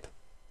metal ship.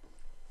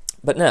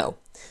 But now,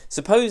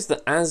 suppose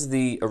that as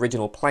the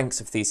original planks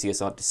of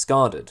Theseus are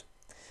discarded,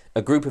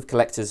 a group of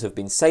collectors have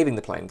been saving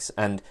the planks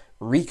and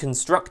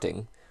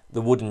reconstructing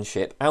the wooden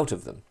ship out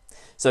of them.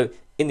 So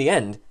in the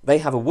end, they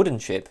have a wooden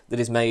ship that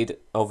is made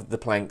of the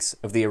planks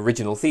of the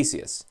original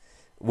Theseus,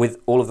 with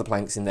all of the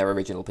planks in their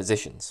original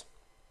positions.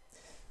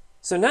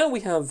 So now we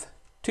have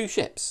two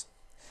ships.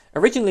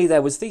 Originally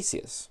there was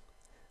Theseus,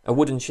 a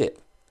wooden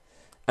ship.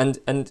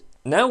 And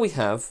now we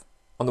have,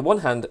 on the one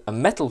hand, a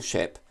metal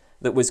ship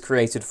that was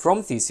created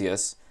from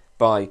Theseus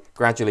by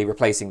gradually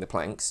replacing the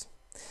planks.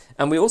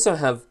 And we also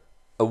have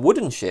a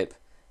wooden ship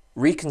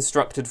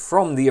reconstructed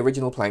from the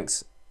original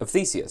planks of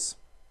Theseus.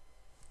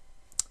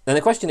 Then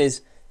the question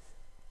is,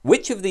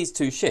 which of these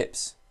two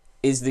ships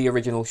is the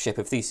original ship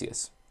of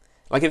Theseus?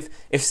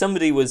 If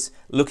somebody was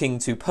looking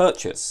to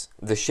purchase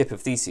the Ship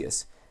of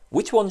Theseus,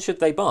 which one should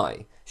they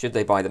buy? Should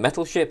they buy the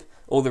metal ship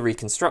or the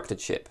reconstructed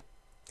ship?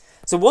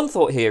 So one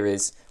thought here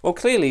is, well,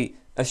 clearly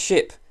a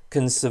ship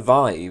can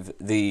survive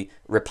the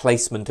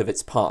replacement of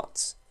its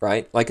parts,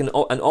 right? Like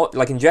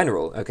like in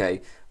general,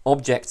 okay,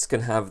 objects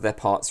can have their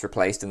parts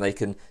replaced, and they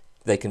can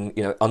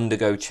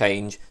undergo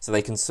change, so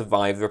they can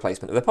survive the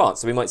replacement of their parts.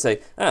 So we might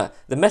say,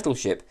 the metal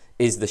ship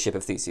is the Ship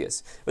of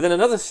Theseus. But then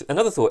another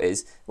thought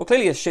is, well,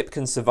 clearly a ship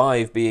can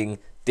survive being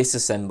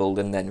disassembled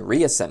and then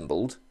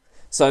reassembled.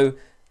 So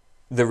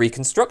the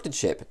reconstructed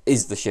ship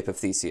is the Ship of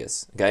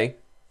Theseus. Okay,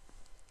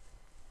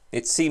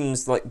 it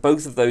seems like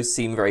both of those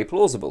seem very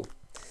plausible.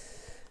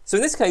 So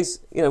in this case,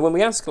 when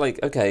we ask, like,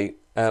 okay,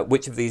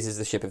 which of these is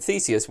the Ship of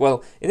Theseus?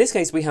 Well, in this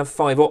case, we have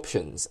 5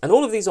 options, and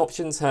all of these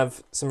options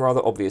have some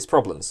rather obvious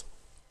problems.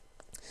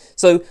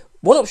 So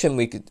one option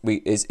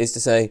is to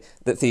say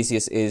that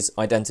Theseus is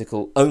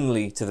identical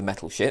only to the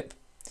metal ship.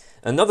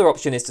 Another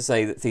option is to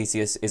say that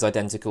Theseus is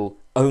identical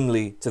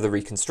only to the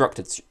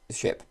reconstructed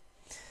ship.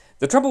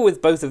 The trouble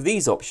with both of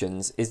these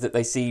options is that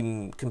they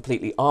seem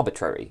completely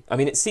arbitrary. I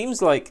mean, it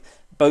seems like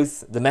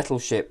both the metal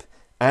ship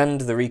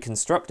and the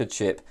reconstructed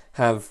ship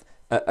have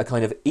a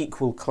kind of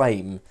equal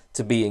claim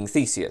to being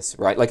Theseus,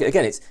 right? Like,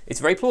 again, it's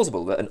very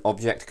plausible that an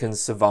object can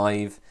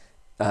survive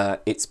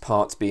its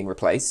parts being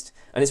replaced,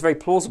 and it's very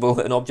plausible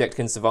that an object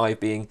can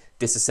survive being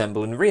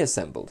disassembled and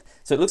reassembled.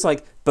 So it looks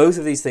like both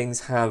of these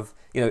things have,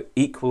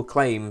 equal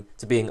claim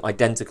to being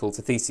identical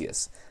to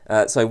Theseus.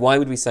 So why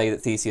would we say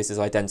that Theseus is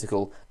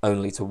identical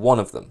only to one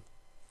of them?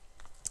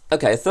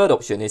 Okay, a third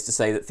option is to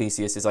say that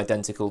Theseus is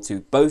identical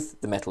to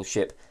both the metal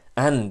ship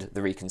and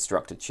the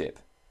reconstructed ship.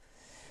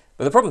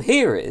 But the problem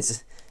here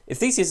is, if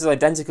Theseus is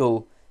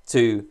identical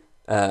to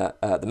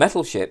the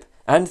metal ship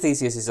and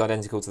Theseus is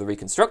identical to the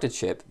reconstructed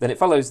ship, then it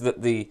follows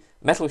that the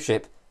metal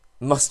ship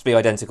must be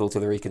identical to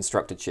the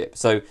reconstructed ship.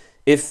 So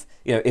if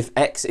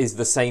x is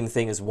the same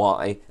thing as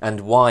y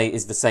and y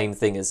is the same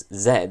thing as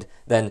z,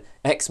 then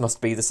x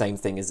must be the same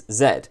thing as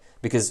z,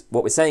 because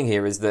what we're saying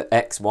here is that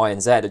x, y,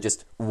 and z are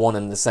just one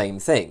and the same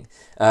thing.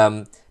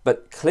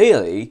 But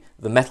clearly,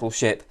 the metal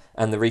ship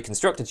and the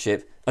reconstructed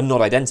ship are not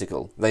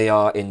identical. They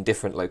are in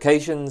different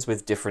locations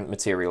with different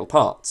material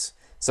parts.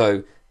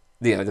 So,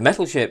 the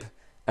metal ship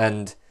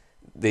and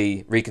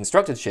the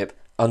reconstructed ship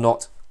are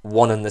not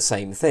one and the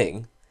same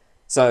thing.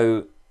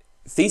 So,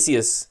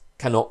 Theseus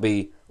cannot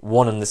be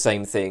one and the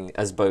same thing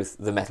as both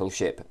the metal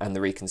ship and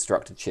the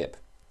reconstructed ship.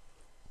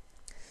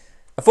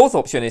 A fourth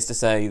option is to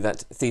say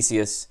that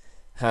Theseus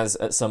has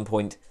at some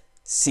point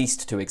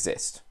ceased to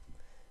exist.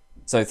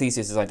 So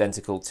Theseus is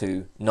identical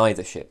to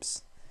neither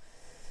ships.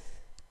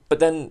 But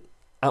then,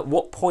 at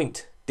what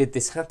point did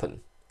this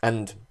happen,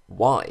 and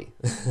why?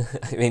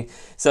 I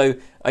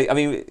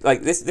mean,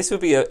 like this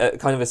would be a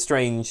kind of a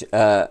strange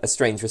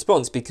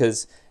response,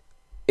 because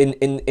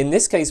in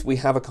this case we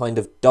have a kind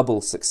of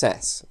double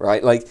success,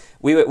 right? Like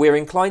we're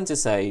inclined to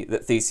say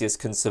that Theseus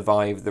can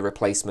survive the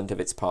replacement of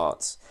its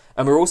parts,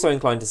 and we're also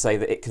inclined to say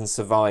that it can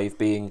survive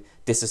being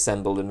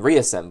disassembled and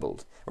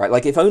reassembled, right?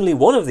 Like, if only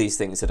one of these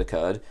things had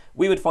occurred,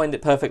 we would find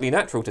it perfectly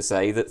natural to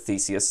say that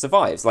Theseus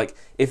survives. Like,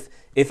 if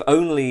the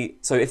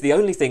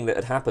only thing that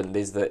had happened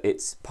is that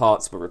its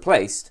parts were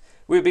replaced,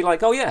 we would be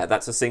like, oh yeah,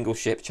 that's a single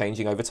ship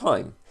changing over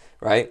time,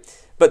 right?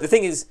 But the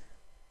thing is,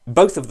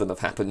 both of them have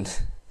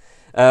happened.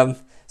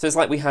 So it's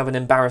like we have an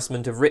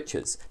embarrassment of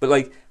riches. But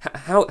like,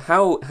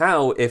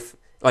 how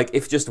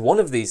if just one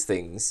of these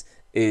things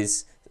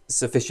is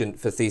sufficient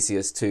for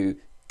Theseus to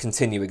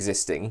continue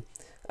existing,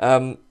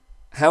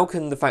 how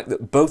can the fact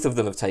that both of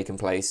them have taken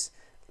place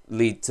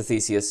lead to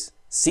Theseus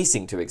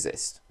ceasing to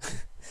exist?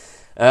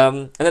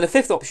 And then a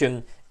fifth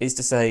option is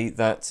to say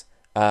that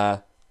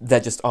there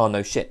just are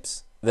no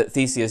ships, that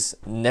Theseus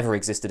never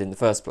existed in the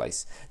first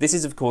place. This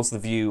is, of course, the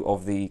view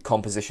of the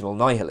compositional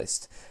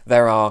nihilist.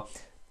 There are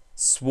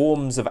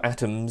swarms of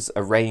atoms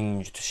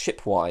arranged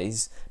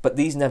shipwise, but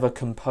these never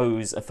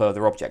compose a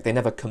further object. They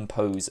never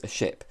compose a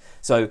ship.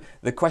 So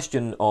the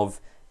question of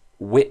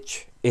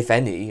which, if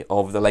any,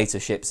 of the later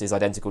ships is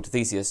identical to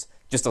Theseus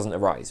just doesn't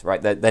arise,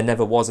 right? There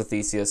never was a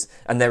Theseus,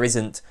 and there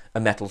isn't a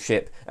metal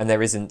ship, and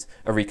there isn't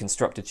a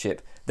reconstructed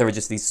ship. There are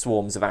just these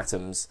swarms of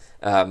atoms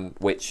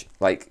which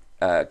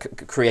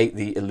create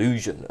the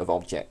illusion of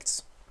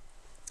objects.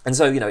 And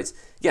so,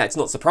 it's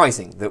not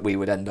surprising that we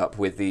would end up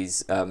with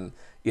these kind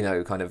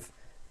of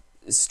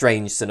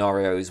strange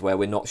scenarios where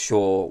we're not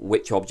sure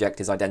which object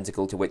is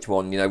identical to which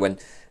one,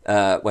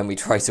 when we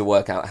try to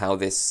work out how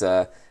this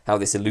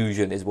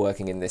illusion is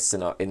working in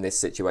this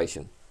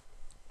situation.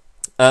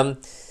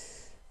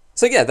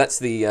 So yeah, that's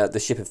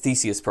the Ship of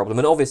Theseus problem,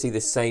 and obviously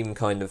this same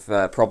kind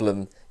of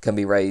problem can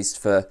be raised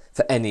for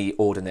any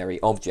ordinary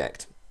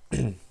object.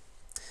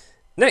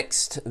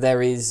 Next,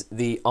 there is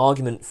the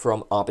argument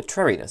from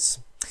arbitrariness.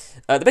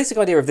 The basic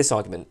idea of this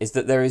argument is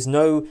that there is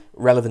no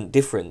relevant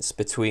difference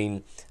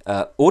between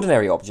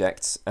ordinary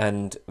objects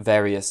and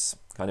various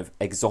kind of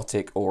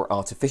exotic or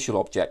artificial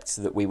objects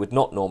that we would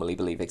not normally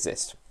believe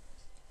exist.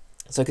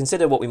 So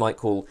consider what we might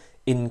call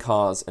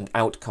in-cars and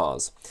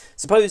out-cars.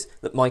 Suppose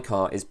that my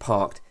car is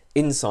parked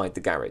inside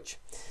the garage.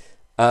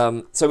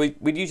 So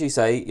we'd usually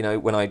say,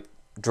 when I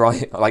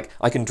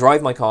I can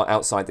drive my car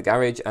outside the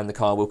garage and the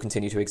car will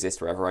continue to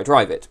exist wherever I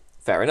drive it.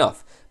 Fair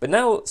enough. But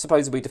now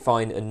suppose we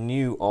define a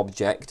new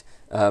object,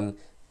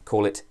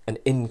 call it an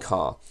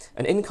in-car.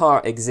 An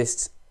in-car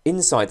exists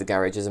inside the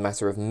garage as a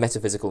matter of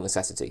metaphysical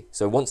necessity.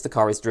 So once the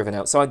car is driven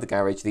outside the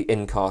garage, the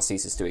in-car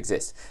ceases to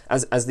exist.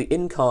 As the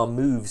in-car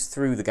moves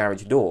through the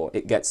garage door,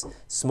 it gets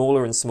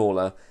smaller and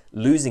smaller,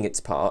 losing its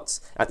parts.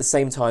 At the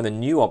same time, a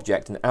new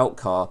object, an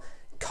out-car,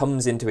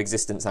 comes into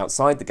existence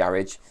outside the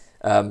garage.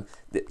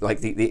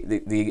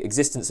 The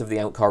existence of the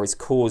out-car is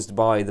caused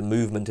by the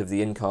movement of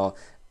the in-car,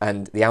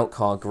 and the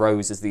out-car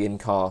grows as the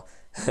in-car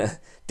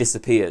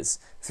disappears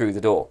through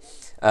the door.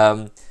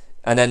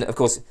 And then, of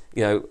course,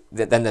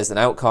 then there's an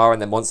out-car,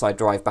 and then once I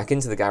drive back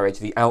into the garage,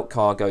 the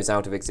out-car goes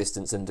out of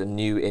existence and a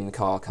new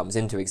in-car comes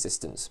into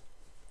existence.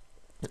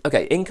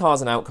 Okay,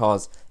 in-cars and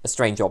out-cars are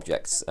strange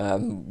objects.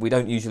 We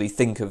don't usually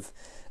think of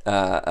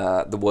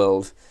the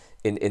world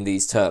in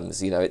these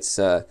terms. We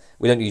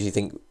don't usually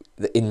think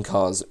that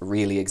in-cars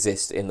really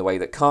exist in the way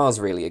that cars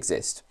really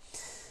exist.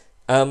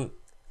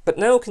 But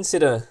now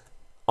consider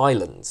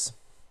islands.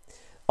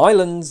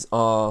 Islands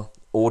are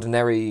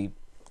ordinary,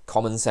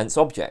 common-sense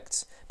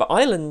objects. But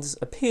islands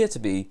appear to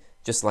be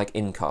just like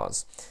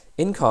in-cars.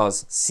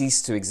 In-cars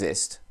cease to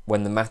exist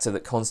when the matter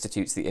that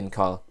constitutes the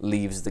in-car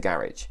leaves the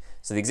garage.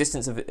 So the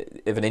existence of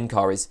an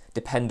in-car is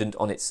dependent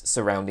on its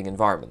surrounding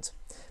environment.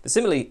 But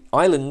similarly,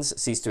 islands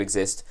cease to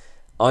exist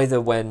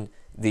either when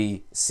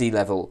the sea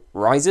level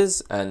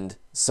rises and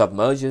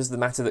submerges the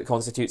matter that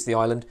constitutes the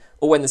island,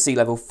 or when the sea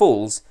level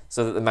falls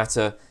so that the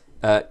matter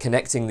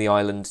connecting the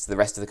island to the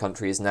rest of the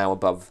country is now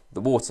above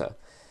the water.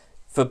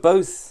 For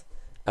both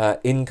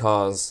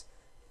in-cars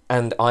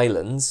and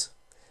islands,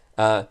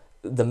 the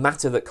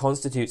matter that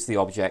constitutes the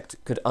object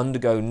could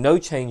undergo no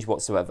change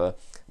whatsoever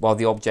while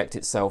the object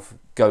itself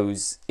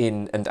goes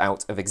in and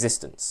out of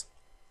existence.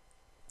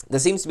 There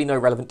seems to be no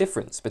relevant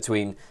difference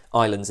between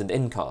islands and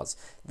in-cars.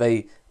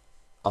 They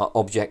are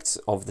objects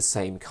of the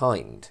same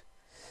kind.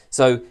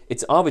 So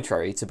it's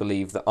arbitrary to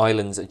believe that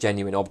islands are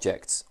genuine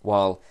objects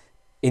while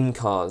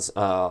in-cars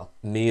are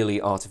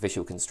merely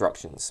artificial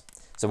constructions.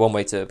 So one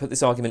way to put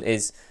this argument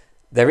is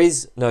there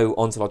is no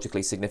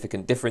ontologically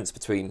significant difference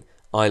between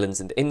islands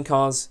and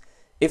in-cars.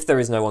 If there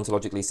is no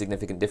ontologically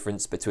significant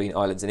difference between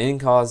islands and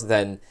in-cars,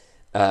 then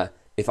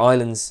if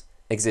islands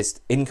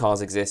exist,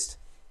 in-cars exist.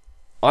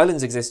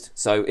 Islands exist,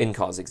 so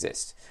in-cars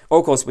exist. Or,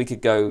 of course, we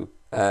could go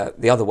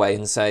the other way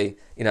and say,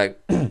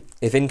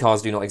 if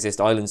in-cars do not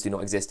exist, islands do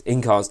not exist,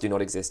 in-cars do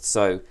not exist,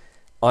 so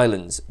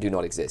islands do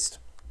not exist.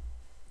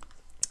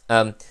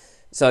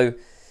 So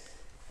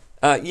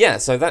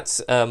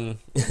that's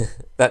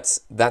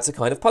that's a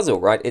kind of puzzle,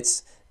 right?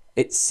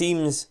 It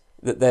seems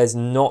that there's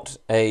not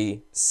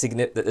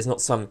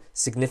some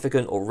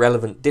significant or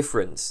relevant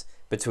difference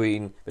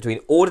between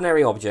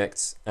ordinary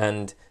objects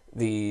and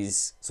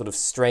these sort of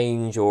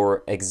strange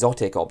or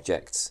exotic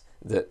objects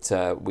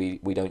that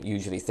we don't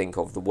usually think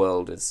of the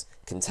world as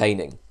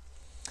containing.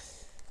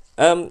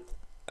 And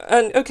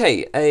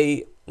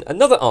okay,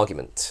 another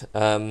argument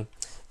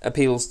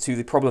appeals to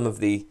the problem of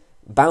the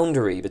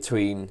boundary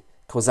between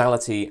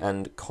causality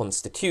and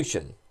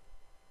constitution.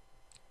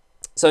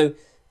 So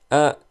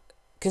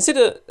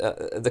consider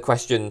the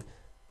question,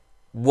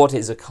 what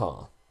is a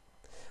car?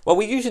 Well,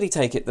 we usually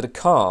take it that a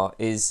car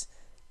is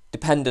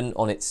dependent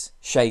on its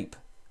shape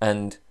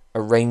and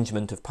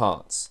arrangement of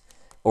parts,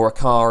 or a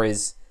car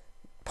is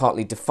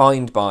partly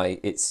defined by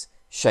its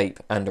shape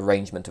and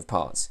arrangement of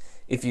parts.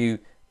 If you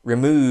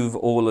remove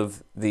all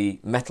of the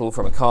metal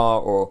from a car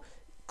or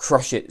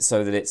crush it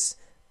so that it's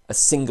a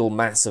single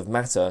mass of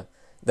matter,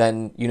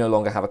 then you no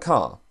longer have a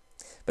car.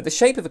 But the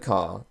shape of a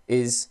car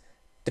is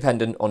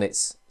dependent on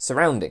its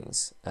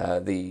surroundings,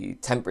 the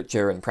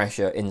temperature and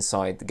pressure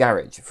inside the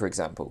garage, for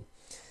example.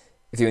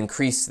 If you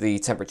increase the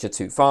temperature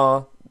too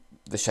far,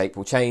 the shape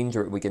will change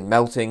or it will begin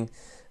melting.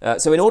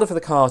 So in order for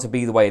the car to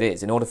be the way it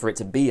is, in order for it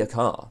to be a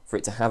car, for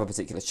it to have a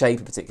particular shape,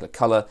 a particular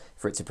colour,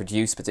 for it to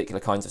produce particular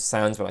kinds of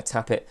sounds when I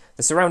tap it,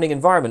 the surrounding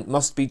environment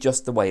must be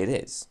just the way it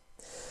is.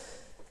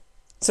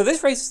 So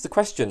this raises the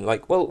question,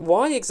 well,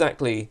 why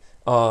exactly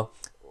are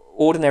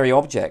ordinary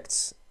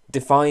objects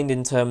defined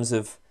in terms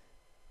of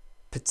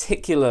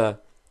particular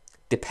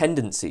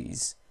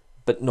dependencies,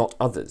 but not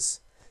others?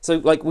 So,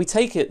 we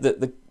take it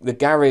that the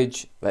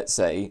garage, let's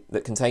say,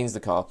 that contains the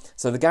car,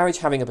 so the garage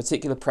having a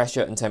particular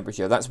pressure and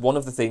temperature, that's one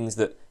of the things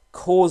that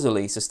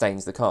causally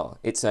sustains the car.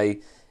 It's a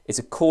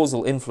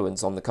causal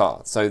influence on the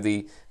car. So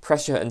the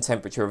pressure and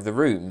temperature of the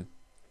room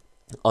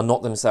are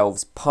not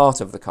themselves part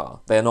of the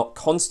car. They are not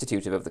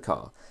constitutive of the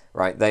car,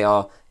 right? They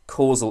are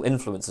causal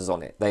influences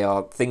on it. They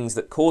are things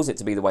that cause it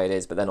to be the way it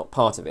is, but they're not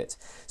part of it.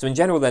 So in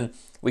general, then,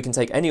 we can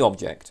take any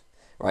object,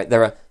 right?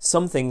 There are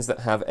some things that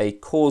have a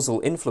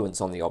causal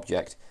influence on the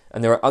object,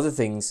 and there are other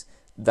things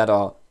that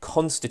are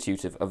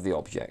constitutive of the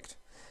object.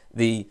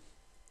 The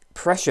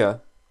pressure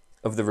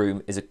of the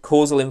room is a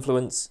causal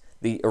influence.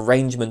 The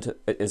arrangement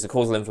is a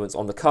causal influence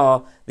on the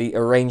car. The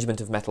arrangement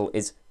of metal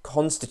is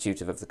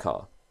constitutive of the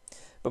car.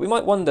 But we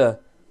might wonder,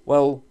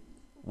 well,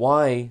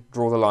 why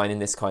draw the line in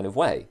this kind of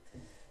way?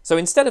 So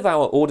instead of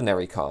our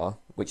ordinary car,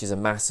 which is a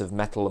mass of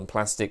metal and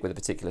plastic with a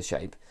particular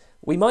shape,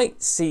 we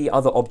might see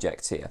other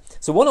objects here.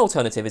 So one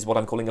alternative is what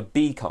I'm calling a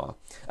B car.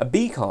 A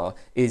B car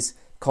is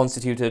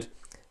constituted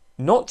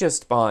not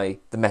just by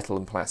the metal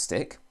and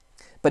plastic,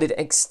 but it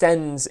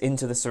extends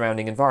into the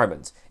surrounding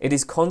environment. It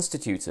is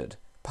constituted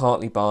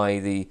partly by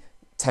the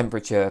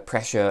temperature,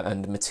 pressure,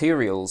 and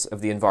materials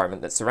of the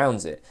environment that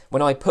surrounds it.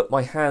 When I put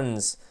my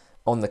hands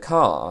on the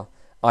car,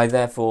 I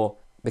therefore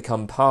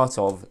become part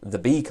of the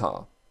B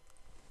car.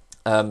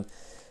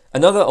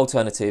 Another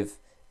alternative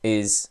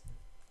is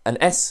an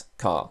S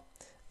car.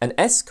 An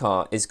S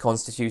car is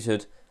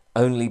constituted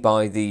only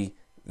by the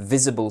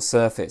visible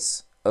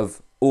surface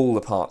of all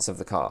the parts of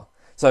the car.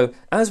 So,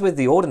 as with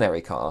the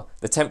ordinary car,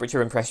 the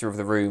temperature and pressure of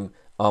the room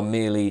are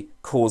merely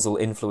causal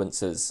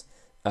influences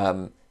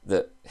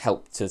that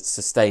help to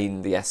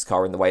sustain the S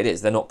car in the way it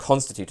is. They're not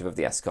constitutive of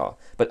the S car.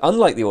 But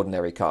unlike the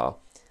ordinary car,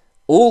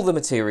 all the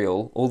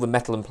material, all the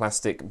metal and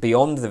plastic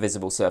beyond the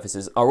visible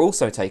surfaces are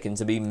also taken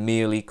to be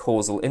merely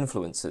causal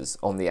influences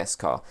on the S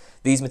car.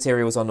 These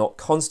materials are not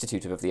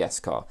constitutive of the S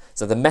car.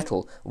 So the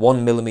metal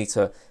 1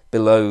 millimeter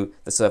below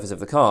the surface of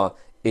the car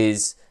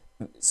is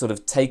sort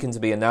of taken to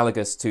be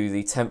analogous to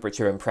the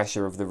temperature and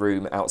pressure of the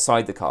room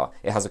outside the car.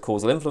 It has a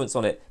causal influence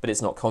on it, but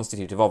it's not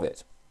constitutive of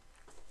it.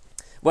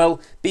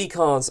 Well, B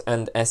cars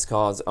and S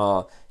cars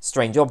are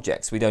strange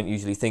objects. We don't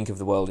usually think of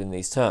the world in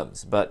these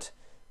terms, but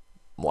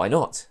why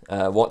not?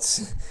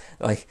 What's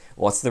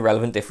the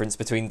relevant difference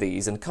between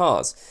these and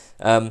cars?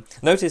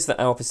 Notice that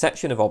our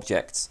perception of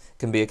objects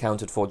can be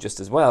accounted for just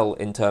as well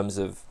in terms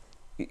of,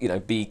 you know,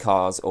 B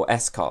cars or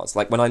S cars.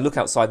 Like when I look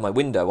outside my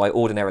window, I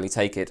ordinarily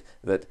take it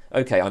that,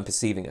 okay, I'm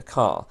perceiving a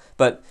car.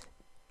 But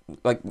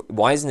like,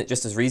 why isn't it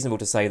just as reasonable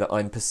to say that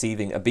I'm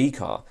perceiving a B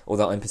car or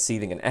that I'm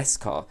perceiving an S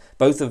car?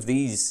 Both of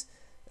these,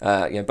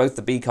 both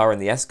the B car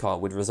and the S car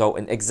would result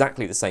in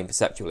exactly the same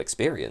perceptual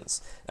experience.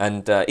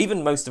 And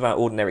even most of our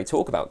ordinary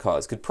talk about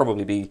cars could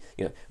probably be,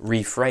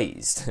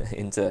 rephrased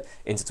into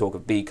talk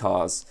of B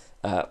cars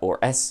or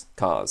S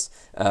cars.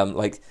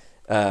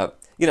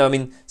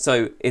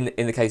 So in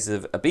the case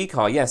of a B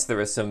car, yes, there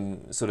are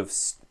some sort of,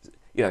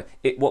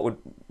 what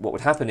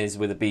would happen is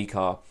with a B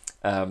car,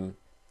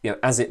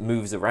 as it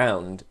moves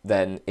around,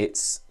 then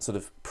its sort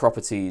of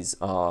properties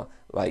are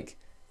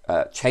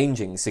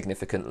changing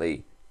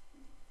significantly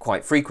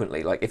quite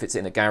frequently. Like if it's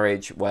in a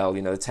garage, well,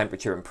 the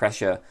temperature and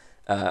pressure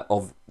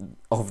of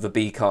the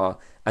B car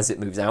as it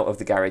moves out of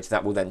the garage,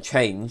 that will then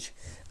change.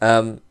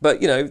 But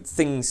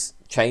things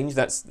change.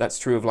 That's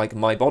true of like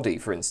my body,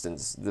 for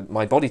instance.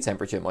 My body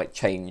temperature might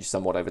change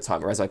somewhat over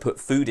time, or as I put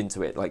food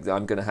into it, like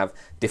I'm going to have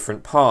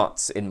different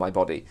parts in my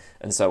body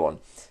and so on.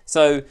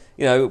 So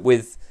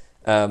with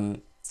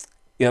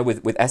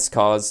S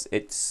cars,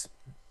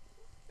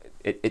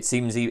 it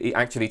seems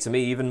actually to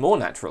me even more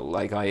natural.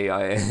 Like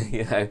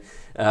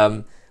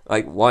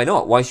why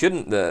not? Why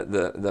shouldn't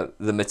the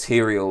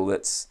material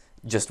that's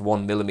just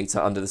 1 millimeter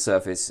under the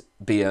surface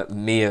be a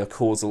mere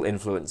causal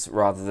influence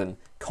rather than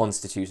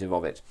constitutive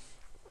of it?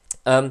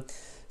 Again,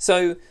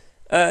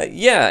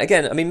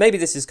 I mean, maybe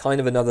this is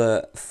kind of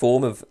another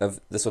form of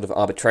the sort of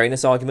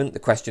arbitrariness argument. The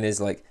question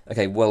is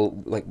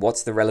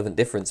what's the relevant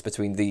difference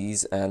between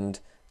these and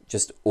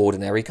just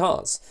ordinary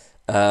cars?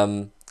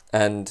 And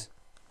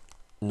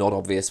not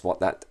obvious what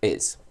that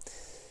is.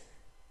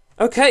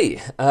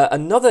 Okay,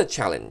 another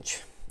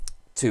challenge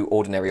to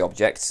ordinary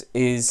objects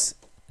is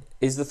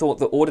the thought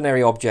that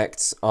ordinary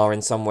objects are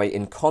in some way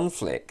in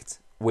conflict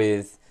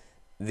with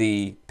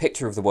the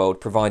picture of the world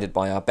provided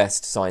by our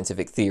best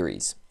scientific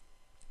theories.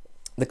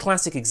 The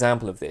classic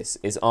example of this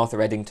is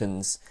Arthur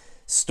Eddington's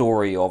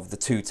story of the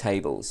two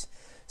tables.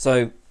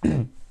 So,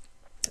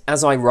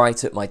 as I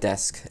write at my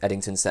desk,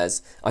 Eddington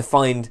says, I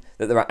find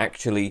that there are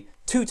actually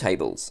two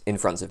tables in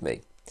front of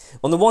me.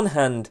 On the one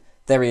hand,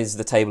 there is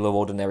the table of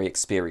ordinary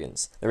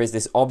experience. There is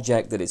this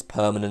object that is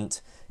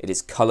permanent, it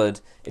is coloured,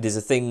 it is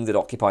a thing that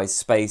occupies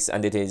space,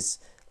 and it is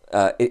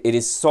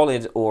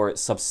solid or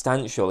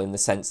substantial in the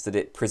sense that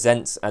it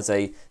presents as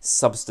a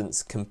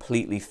substance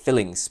completely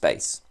filling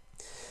space.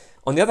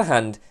 On the other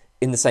hand,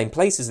 in the same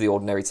place as the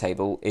ordinary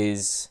table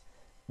is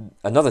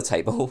another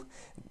table,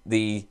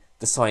 the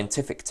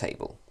scientific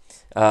table.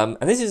 And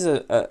this is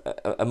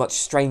a much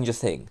stranger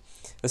thing.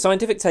 The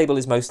scientific table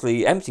is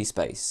mostly empty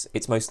space,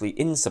 it's mostly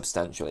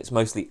insubstantial, it's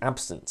mostly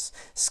absence.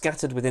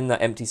 Scattered within that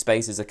empty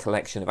space is a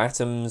collection of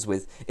atoms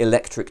with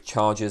electric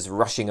charges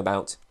rushing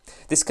about.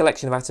 This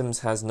collection of atoms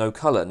has no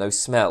colour, no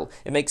smell,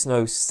 it makes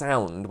no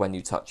sound when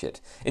you touch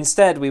it.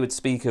 Instead, we would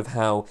speak of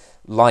how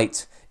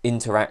light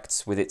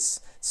interacts with its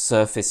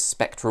surface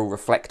spectral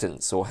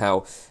reflectance, or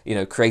how,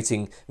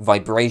 creating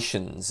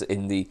vibrations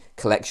in the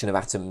collection of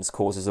atoms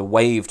causes a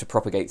wave to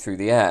propagate through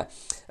the air.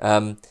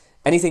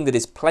 Anything that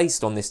is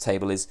placed on this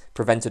table is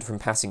prevented from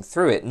passing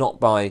through it,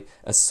 not by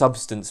a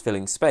substance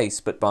filling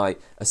space, but by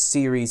a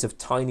series of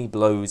tiny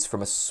blows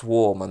from a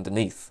swarm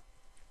underneath.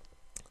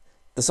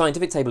 The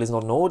scientific table is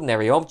not an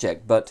ordinary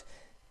object, but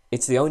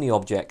it's the only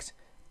object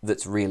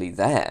that's really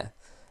there.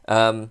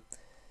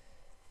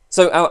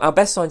 So our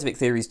best scientific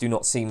theories do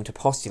not seem to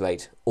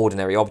postulate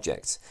ordinary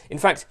objects. In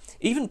fact,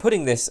 even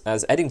putting this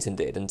as Eddington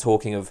did and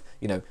talking of,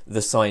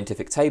 the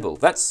scientific table,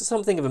 that's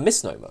something of a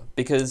misnomer,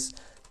 because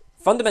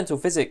fundamental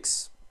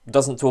physics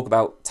doesn't talk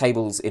about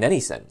tables in any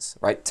sense,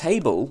 right?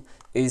 Table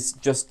is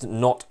just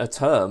not a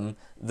term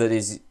that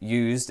is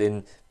used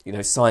in,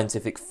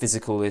 scientific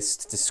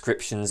physicalist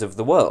descriptions of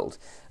the world.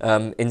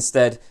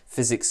 Instead,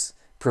 physics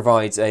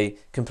provides a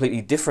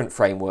completely different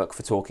framework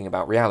for talking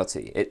about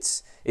reality.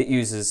 It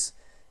uses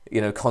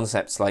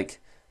concepts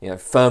like,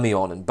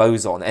 fermion and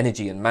boson,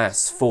 energy and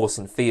mass, force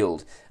and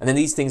field. And then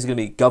these things are going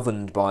to be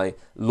governed by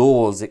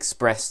laws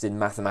expressed in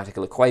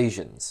mathematical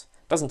equations.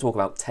 It doesn't talk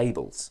about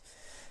tables.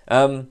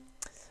 But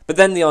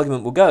then the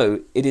argument will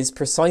go, it is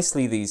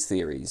precisely these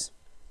theories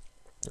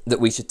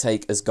that we should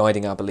take as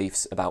guiding our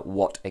beliefs about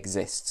what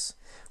exists.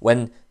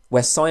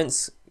 Where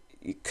science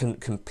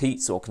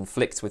competes or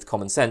conflicts with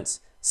common sense,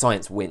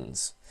 science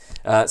wins.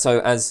 So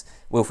as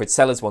Wilfrid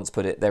Sellers once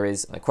put it, there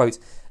is, and I quote,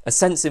 a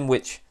sense in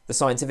which the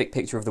scientific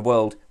picture of the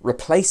world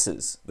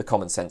replaces the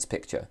common sense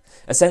picture,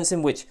 a sense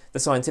in which the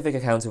scientific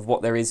account of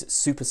what there is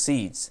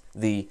supersedes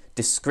the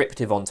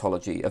descriptive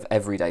ontology of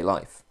everyday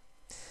life.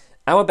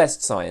 Our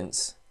best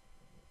science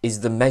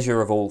is the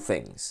measure of all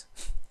things.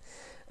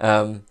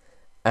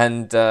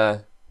 It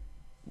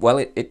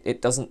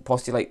doesn't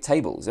postulate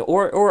tables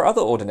or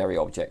other ordinary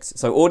objects.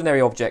 So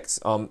ordinary objects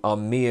are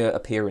mere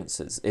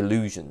appearances,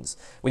 illusions.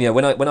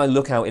 When I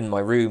look out in my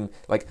room,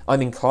 like,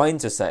 I'm inclined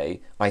to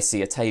say I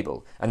see a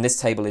table, and this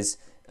table is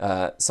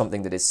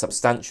something that is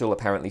substantial,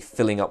 apparently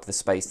filling up the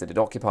space that it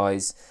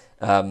occupies.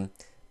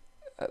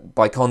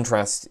 By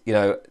contrast,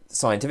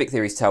 scientific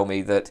theories tell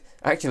me that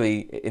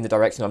actually, in the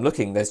direction I'm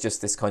looking, there's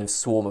just this kind of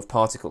swarm of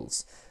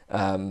particles,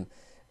 and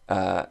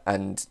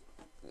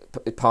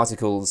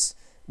particles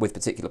with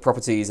particular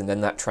properties, and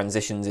then that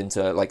transitions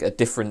into like a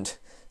different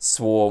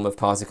swarm of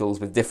particles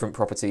with different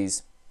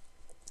properties.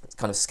 It's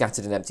kind of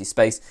scattered in empty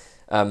space.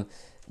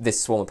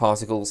 This swarm of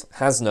particles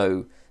has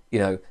no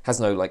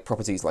like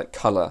properties like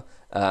color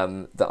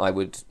that I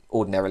would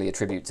ordinarily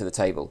attribute to the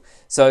table.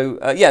 So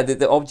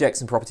the objects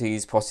and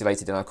properties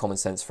postulated in our common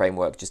sense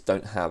framework just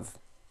don't have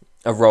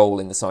a role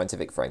in the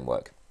scientific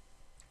framework.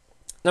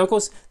 Now, of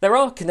course, there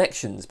are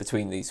connections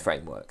between these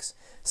frameworks.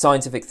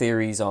 Scientific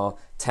theories are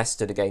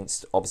tested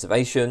against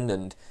observation,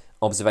 and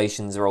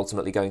observations are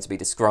ultimately going to be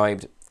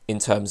described in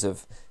terms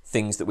of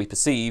things that we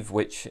perceive,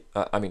 which,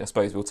 I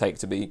suppose we'll take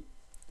to be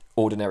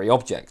ordinary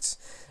objects.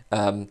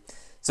 So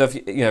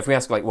if we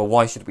ask, like, well,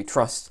 why should we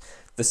trust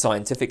the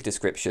scientific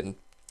description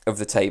of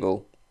the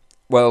table?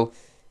 Well,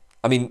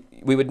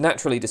 we would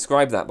naturally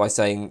describe that by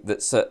saying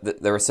that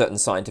there are certain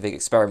scientific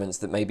experiments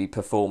that may be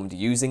performed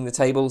using the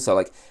table. So,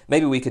 like,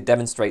 maybe we could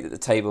demonstrate that the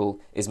table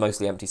is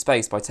mostly empty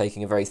space by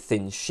taking a very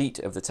thin sheet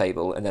of the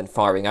table and then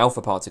firing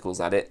alpha particles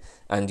at it,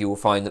 and you will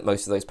find that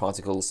most of those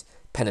particles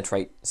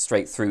penetrate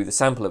straight through the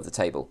sample of the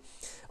table.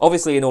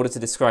 Obviously, in order to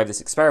describe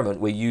this experiment,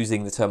 we're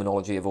using the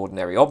terminology of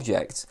ordinary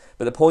objects,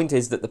 but the point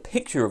is that the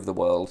picture of the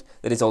world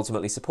that is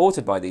ultimately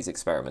supported by these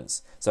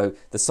experiments, so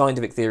the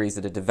scientific theories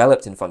that are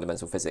developed in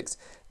fundamental physics,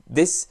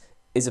 this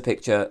is a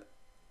picture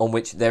on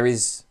which there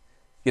is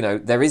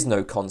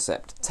no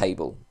concept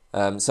table.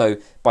 So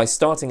by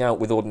starting out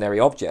with ordinary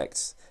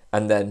objects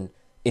and then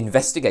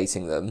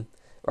investigating them,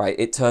 right,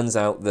 it turns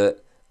out that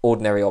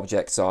ordinary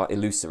objects are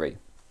illusory.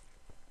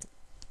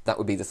 That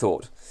would be the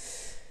thought.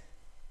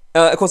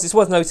 Of course, it's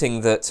worth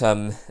noting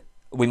that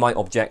we might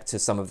object to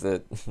some of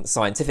the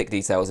scientific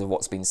details of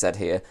what's been said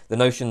here. The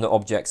notion that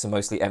objects are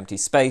mostly empty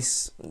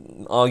space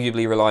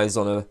arguably relies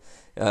on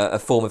a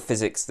form of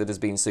physics that has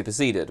been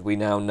superseded. We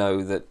now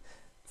know that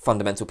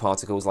fundamental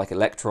particles like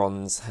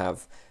electrons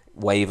have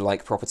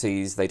wave-like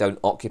properties. They don't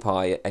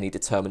occupy any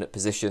determinate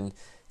position.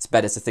 It's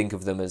better to think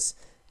of them as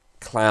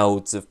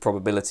clouds of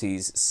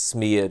probabilities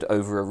smeared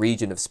over a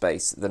region of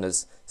space than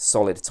as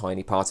solid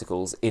tiny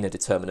particles in a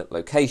determinate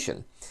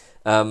location.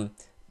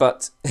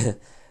 But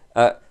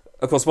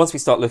of course, once we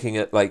start looking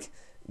at like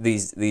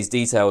these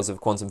details of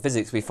quantum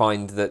physics, we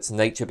find that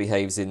nature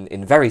behaves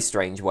in very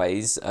strange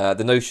ways.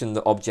 The notion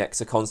that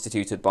objects are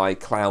constituted by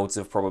clouds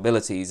of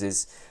probabilities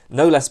is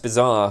no less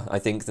bizarre, I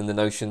think, than the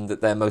notion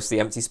that they're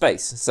mostly empty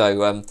space.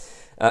 So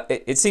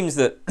it seems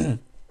that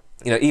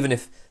even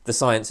if the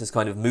science has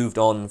kind of moved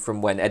on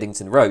from when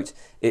Eddington wrote,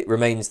 it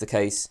remains the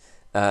case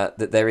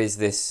that there is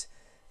this,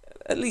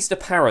 at least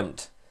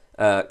apparent,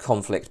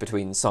 conflict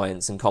between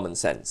science and common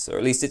sense, or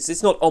at least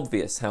it's not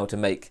obvious how to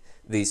make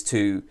these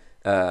two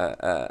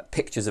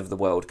pictures of the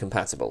world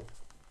compatible.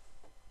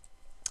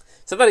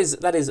 So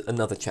that is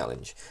another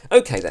challenge.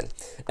 Okay, then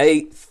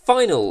a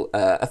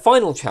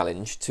final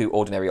challenge to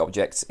ordinary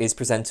objects is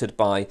presented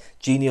by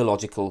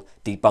genealogical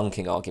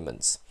debunking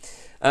arguments.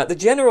 The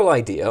general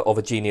idea of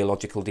a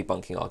genealogical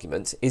debunking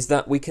argument is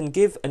that we can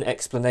give an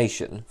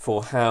explanation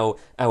for how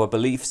our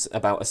beliefs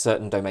about a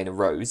certain domain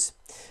arose,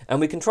 and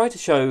we can try to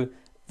show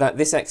that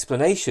this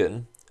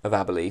explanation of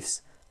our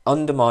beliefs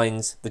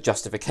undermines the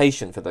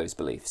justification for those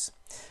beliefs.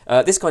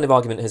 This kind of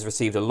argument has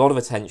received a lot of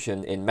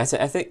attention in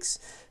metaethics.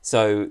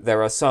 So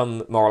there are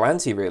some moral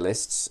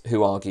anti-realists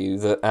who argue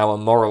that our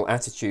moral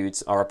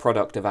attitudes are a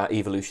product of our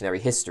evolutionary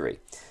history,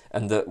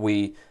 and that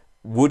we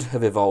would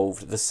have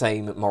evolved the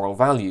same moral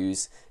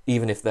values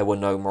even if there were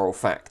no moral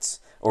facts,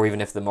 or even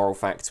if the moral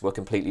facts were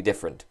completely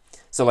different.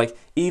 So like,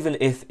 even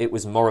if it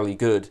was morally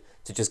good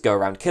to just go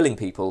around killing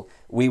people,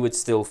 we would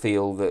still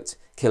feel that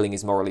killing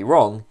is morally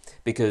wrong,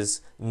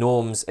 because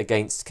norms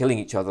against killing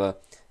each other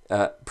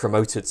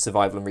promoted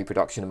survival and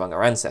reproduction among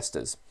our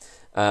ancestors.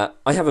 I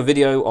have a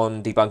video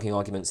on debunking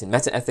arguments in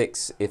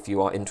metaethics if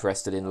you are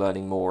interested in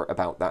learning more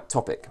about that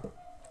topic.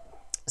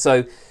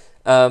 So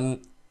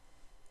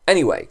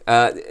anyway,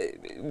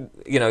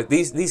 you know,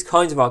 these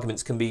kinds of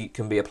arguments can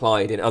be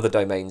applied in other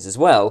domains as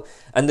well,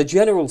 and the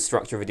general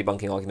structure of a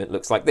debunking argument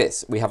looks like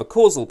this. We have a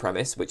causal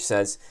premise, which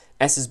says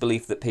S's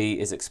belief that P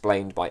is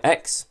explained by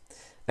X,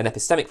 an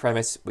epistemic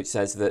premise, which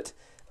says that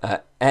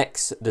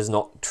X does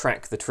not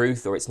track the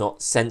truth, or it's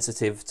not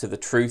sensitive to the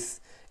truth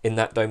in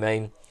that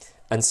domain,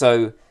 and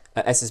so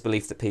S's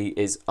belief that P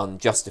is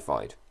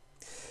unjustified.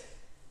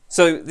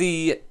 So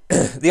the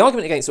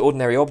argument against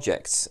ordinary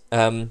objects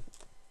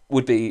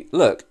would be,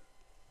 look,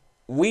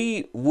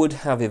 we would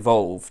have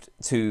evolved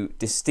to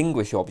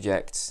distinguish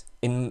objects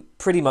in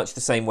pretty much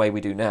the same way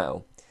we do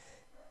now,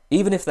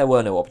 even if there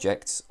were no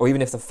objects, or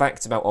even if the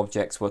facts about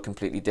objects were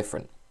completely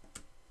different.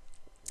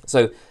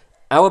 So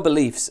our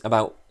beliefs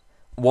about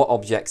what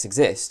objects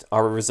exist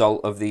are a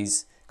result of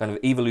these kind of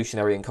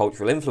evolutionary and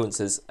cultural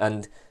influences,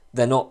 and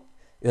they're not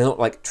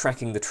like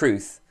tracking the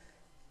truth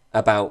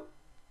about,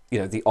 you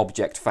know, the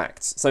object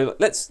facts. So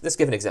let's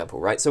give an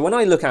example, right? So when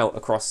I look out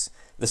across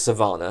the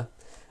savannah,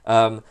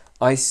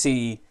 I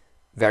see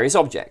various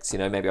objects. You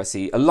know, maybe I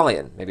see a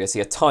lion, maybe I see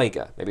a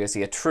tiger, maybe I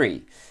see a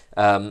tree.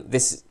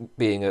 This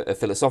being a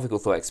philosophical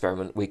thought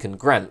experiment, we can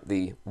grant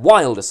the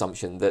wild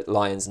assumption that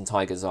lions and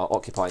tigers are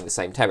occupying the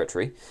same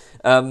territory.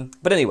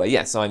 But anyway,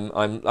 yes,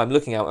 I'm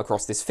looking out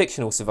across this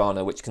fictional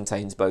savannah which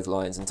contains both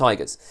lions and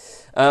tigers.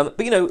 But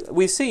you know,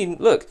 we've seen,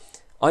 look,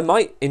 I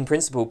might in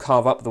principle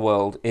carve up the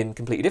world in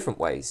completely different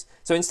ways.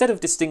 So instead of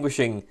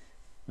distinguishing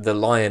the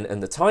lion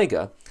and the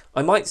tiger,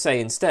 I might say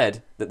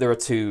instead that there are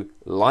two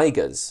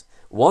ligers.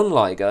 One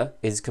liger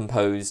is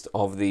composed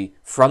of the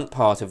front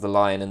part of the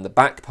lion and the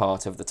back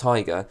part of the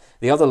tiger.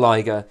 The other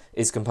liger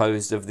is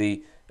composed of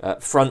the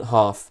front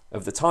half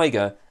of the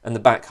tiger and the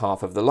back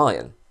half of the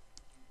lion.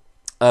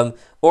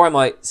 Or I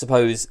might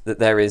suppose that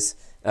there is,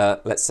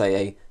 let's say,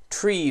 a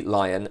tree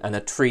lion and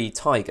a tree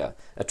tiger.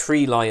 A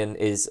tree lion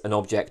is an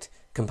object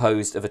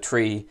composed of a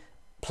tree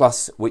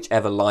plus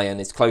whichever lion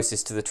is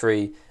closest to the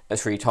tree. A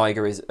tree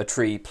tiger is a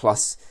tree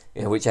plus,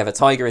 you know, whichever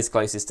tiger is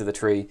closest to the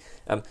tree.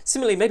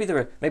 Similarly, maybe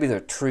there are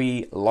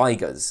tree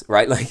ligers,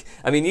 right? Like,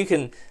 I mean, you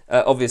can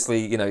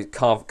obviously, you know,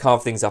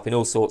 carve things up in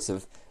all sorts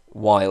of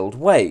wild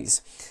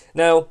ways.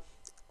 Now,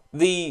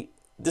 the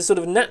sort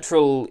of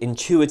natural,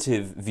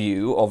 intuitive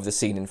view of the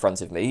scene in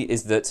front of me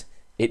is that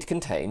it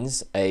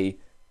contains a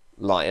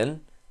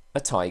lion, a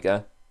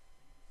tiger,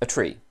 a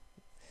tree.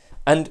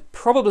 And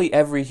probably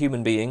every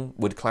human being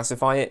would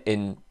classify it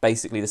in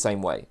basically the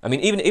same way. I mean,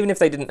 even if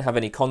they didn't have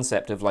any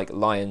concept of like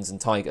lions and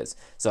tigers.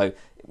 So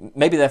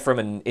maybe they're from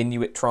an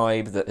Inuit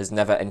tribe that has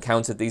never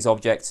encountered these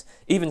objects.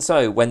 Even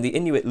so, when the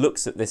Inuit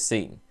looks at this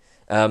scene,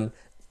 the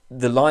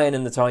lion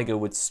and the tiger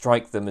would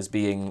strike them as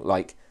being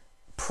like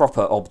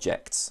proper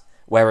objects,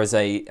 whereas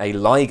a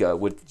liger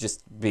would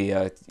just be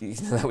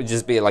that would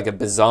just be like a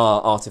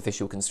bizarre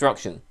artificial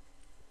construction.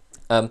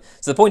 So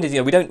the point is, you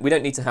know, we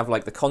don't need to have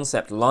like the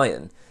concept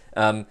lion.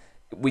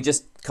 We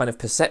just kind of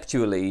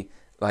perceptually,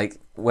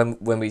 like when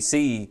we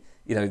see,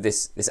 you know,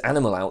 this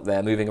animal out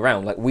there moving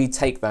around, like we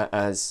take that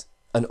as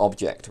an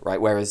object,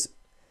 right? Whereas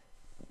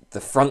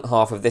the front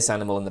half of this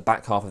animal and the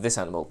back half of this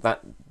animal,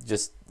 that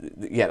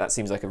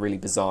seems like a really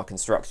bizarre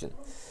construction.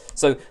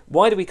 So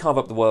why do we carve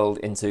up the world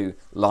into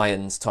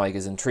lions,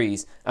 tigers, and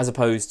trees, as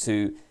opposed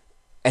to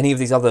any of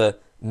these other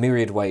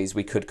myriad ways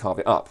we could carve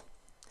it up?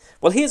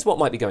 Well, here's what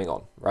might be going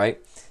on, right?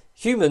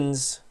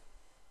 Humans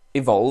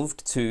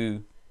evolved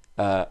to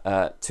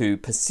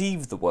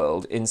perceive the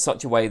world in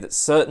such a way that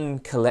certain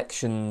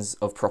collections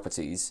of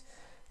properties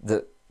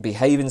that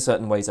behave in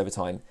certain ways over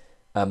time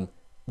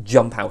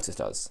jump out at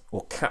us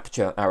or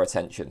capture our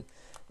attention,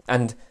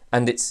 and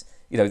it's,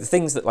 you know, the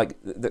things that like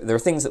there are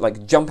things that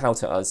like jump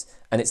out at us,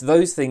 and it's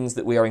those things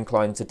that we are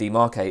inclined to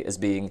demarcate as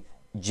being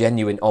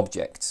genuine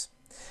objects,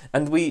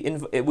 and we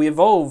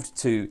evolved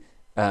to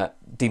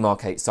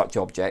demarcate such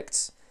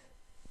objects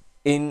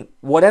in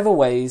whatever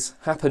ways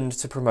happened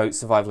to promote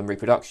survival and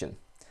reproduction.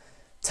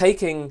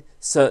 Taking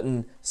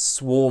certain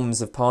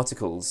swarms of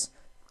particles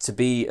to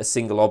be a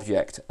single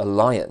object, a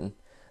lion,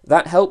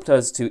 that helped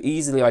us to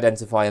easily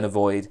identify and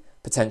avoid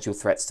potential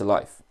threats to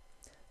life.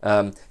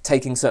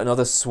 Taking certain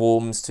other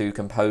swarms to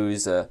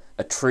compose a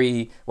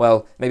tree,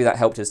 well, maybe that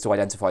helped us to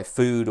identify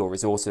food or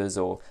resources,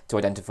 or to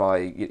identify,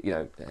 you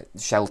know,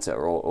 shelter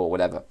or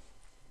whatever.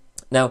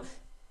 Now,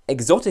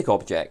 exotic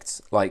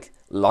objects like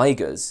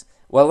ligers,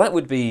 well, that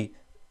would be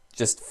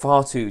just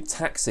far too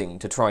taxing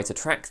to try to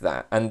track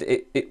that, and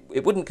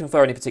it wouldn't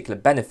confer any particular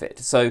benefit.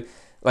 So,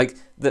 like,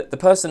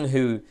 the person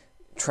who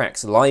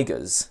tracks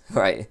ligers,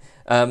 right,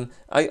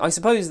 I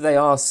suppose they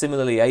are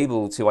similarly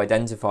able to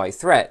identify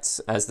threats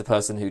as the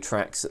person who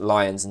tracks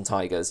lions and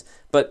tigers,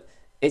 but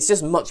it's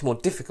just much more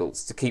difficult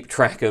to keep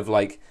track of,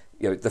 like,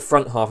 you know, the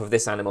front half of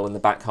this animal and the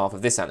back half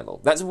of this animal.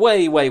 That's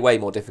way, way, way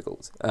more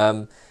difficult.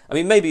 I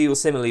mean, maybe you'll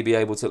similarly be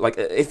able to, like,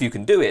 if you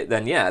can do it,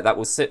 then yeah, that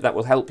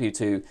will help you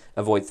to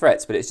avoid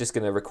threats, but it's just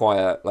going to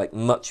require, like,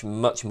 much,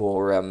 much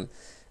more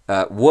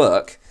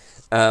work.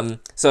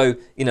 So,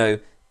 you know,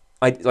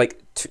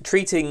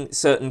 treating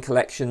certain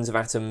collections of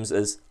atoms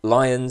as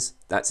lions,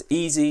 that's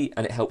easy,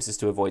 and it helps us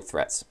to avoid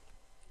threats.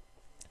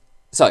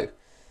 So,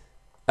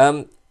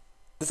 the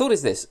thought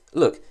is this.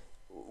 Look,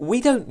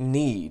 we don't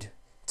need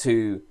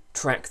to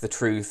track the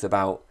truth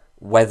about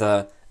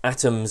whether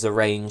atoms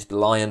arranged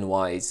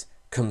lion-wise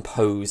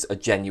compose a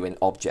genuine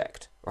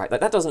object, right?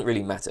 That doesn't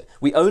really matter.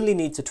 We only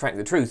need to track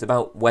the truth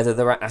about whether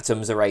there are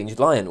atoms arranged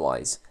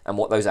lion-wise and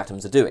what those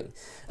atoms are doing.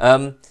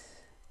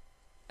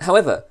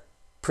 However,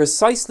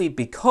 precisely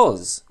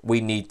because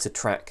we need to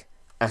track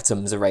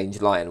atoms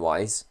arranged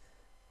lion-wise,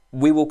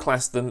 we will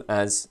class them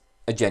as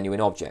a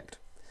genuine object.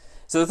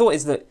 So the thought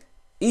is that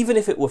even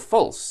if it were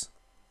false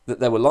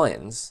that there were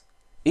lions,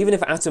 even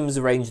if atoms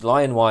arranged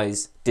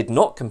lion-wise did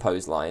not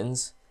compose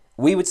lions,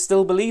 we would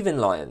still believe in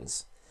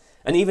lions.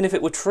 And even if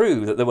it were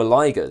true that there were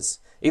ligers,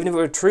 even if it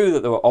were true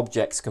that there were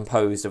objects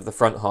composed of the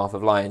front half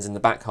of lions and the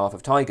back half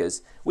of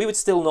tigers, we would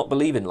still not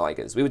believe in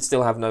ligers. We would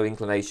still have no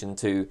inclination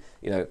to,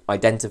 you know,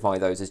 identify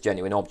those as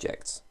genuine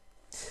objects.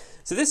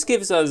 So this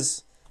gives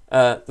us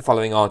the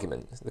following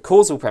argument. The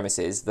causal premise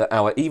is that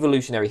our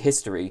evolutionary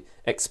history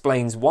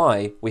explains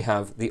why we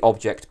have the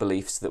object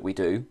beliefs that we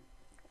do.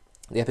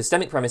 The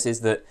epistemic premise is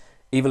that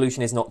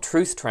evolution is not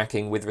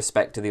truth-tracking with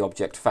respect to the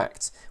object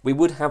facts. We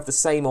would have the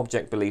same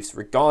object beliefs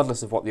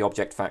regardless of what the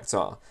object facts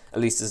are, at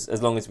least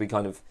as long as we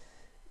kind of,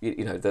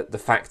 you know, the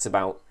facts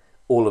about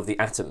all of the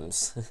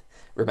atoms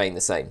remain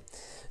the same.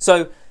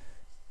 So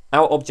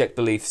our object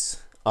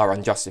beliefs are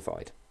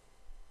unjustified.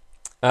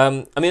 I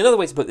mean, another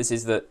way to put this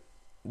is that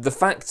the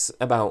facts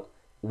about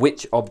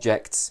which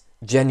objects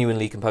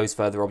genuinely compose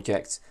further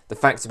objects, the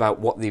facts about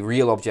what the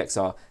real objects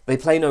are, they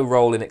play no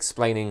role in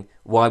explaining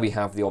why we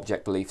have the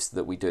object beliefs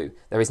that we do.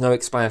 There is no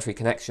explanatory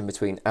connection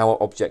between our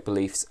object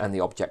beliefs and the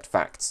object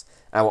facts.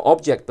 Our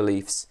object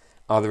beliefs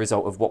are the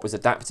result of what was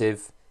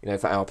adaptive, you know,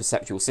 for our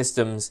perceptual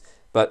systems,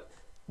 but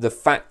the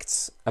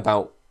facts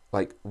about,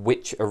 like,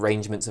 which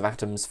arrangements of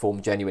atoms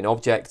form genuine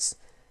objects,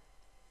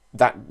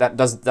 that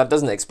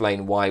doesn't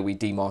explain why we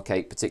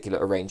demarcate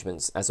particular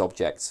arrangements as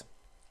objects.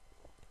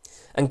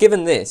 And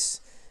given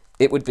this,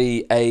 it would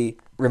be a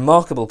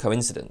remarkable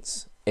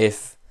coincidence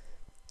if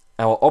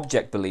our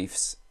object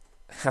beliefs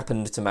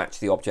happened to match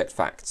the object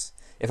facts.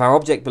 If our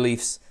object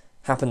beliefs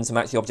happened to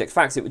match the object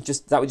facts, that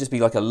would just be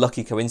like a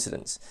lucky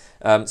coincidence.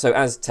 So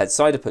as Ted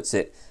Sider puts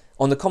it,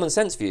 on the common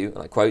sense view,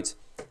 and I quote,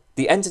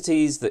 the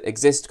entities that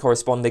exist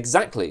correspond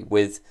exactly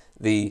with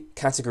the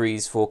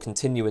categories for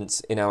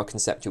continuance in our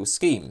conceptual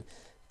scheme: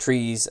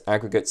 trees,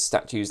 aggregates,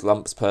 statues,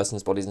 lumps,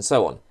 persons, bodies, and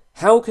so on.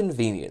 How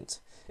convenient.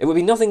 It would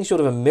be nothing short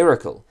of a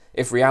miracle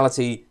if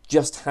reality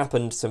just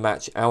happened to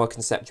match our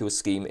conceptual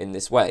scheme in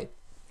this way.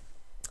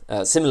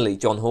 Similarly,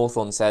 John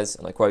Hawthorne says,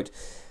 and I quote,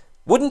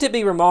 "Wouldn't it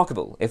be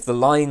remarkable if the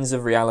lines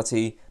of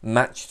reality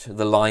matched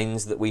the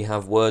lines that we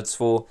have words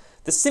for?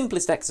 The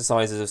simplest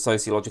exercises of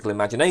sociological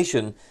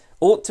imagination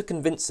ought to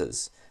convince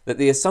us that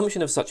the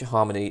assumption of such a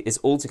harmony is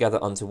altogether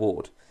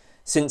untoward,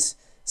 since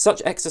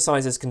such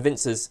exercises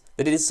convince us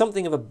that it is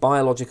something of a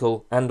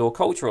biological and/or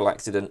cultural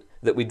accident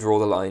that we draw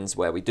the lines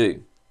where we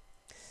do."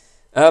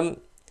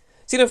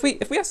 So, you know,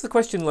 if we ask the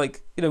question,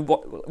 like, you know,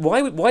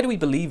 why do we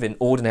believe in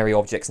ordinary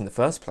objects in the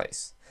first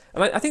place?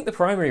 And I think the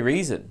primary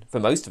reason, for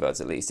most of us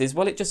at least, is,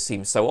 well, it just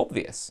seems so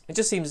obvious. It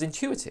just seems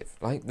intuitive,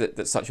 right,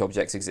 that such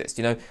objects exist.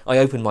 You know, I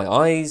open my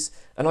eyes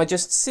and I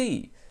just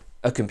see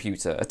a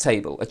computer, a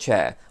table, a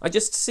chair. I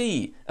just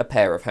see a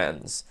pair of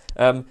hands.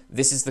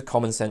 This is the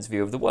common sense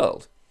view of the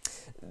world.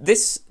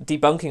 This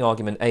debunking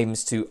argument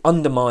aims to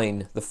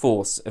undermine the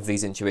force of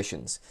these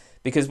intuitions,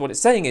 because what it's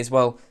saying is,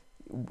 well,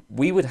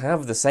 we would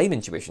have the same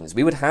intuitions,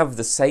 we would have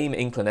the same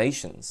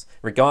inclinations,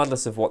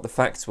 regardless of what the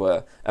facts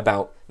were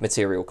about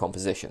material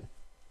composition.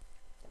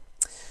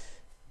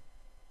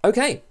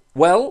 Okay,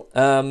 well,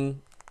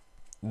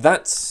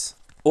 that's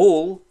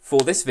all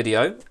for this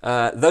video.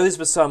 Those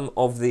were some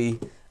of the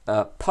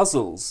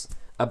puzzles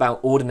about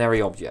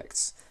ordinary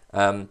objects.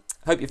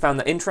 Hope you found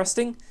that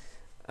interesting.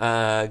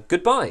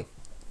 Goodbye.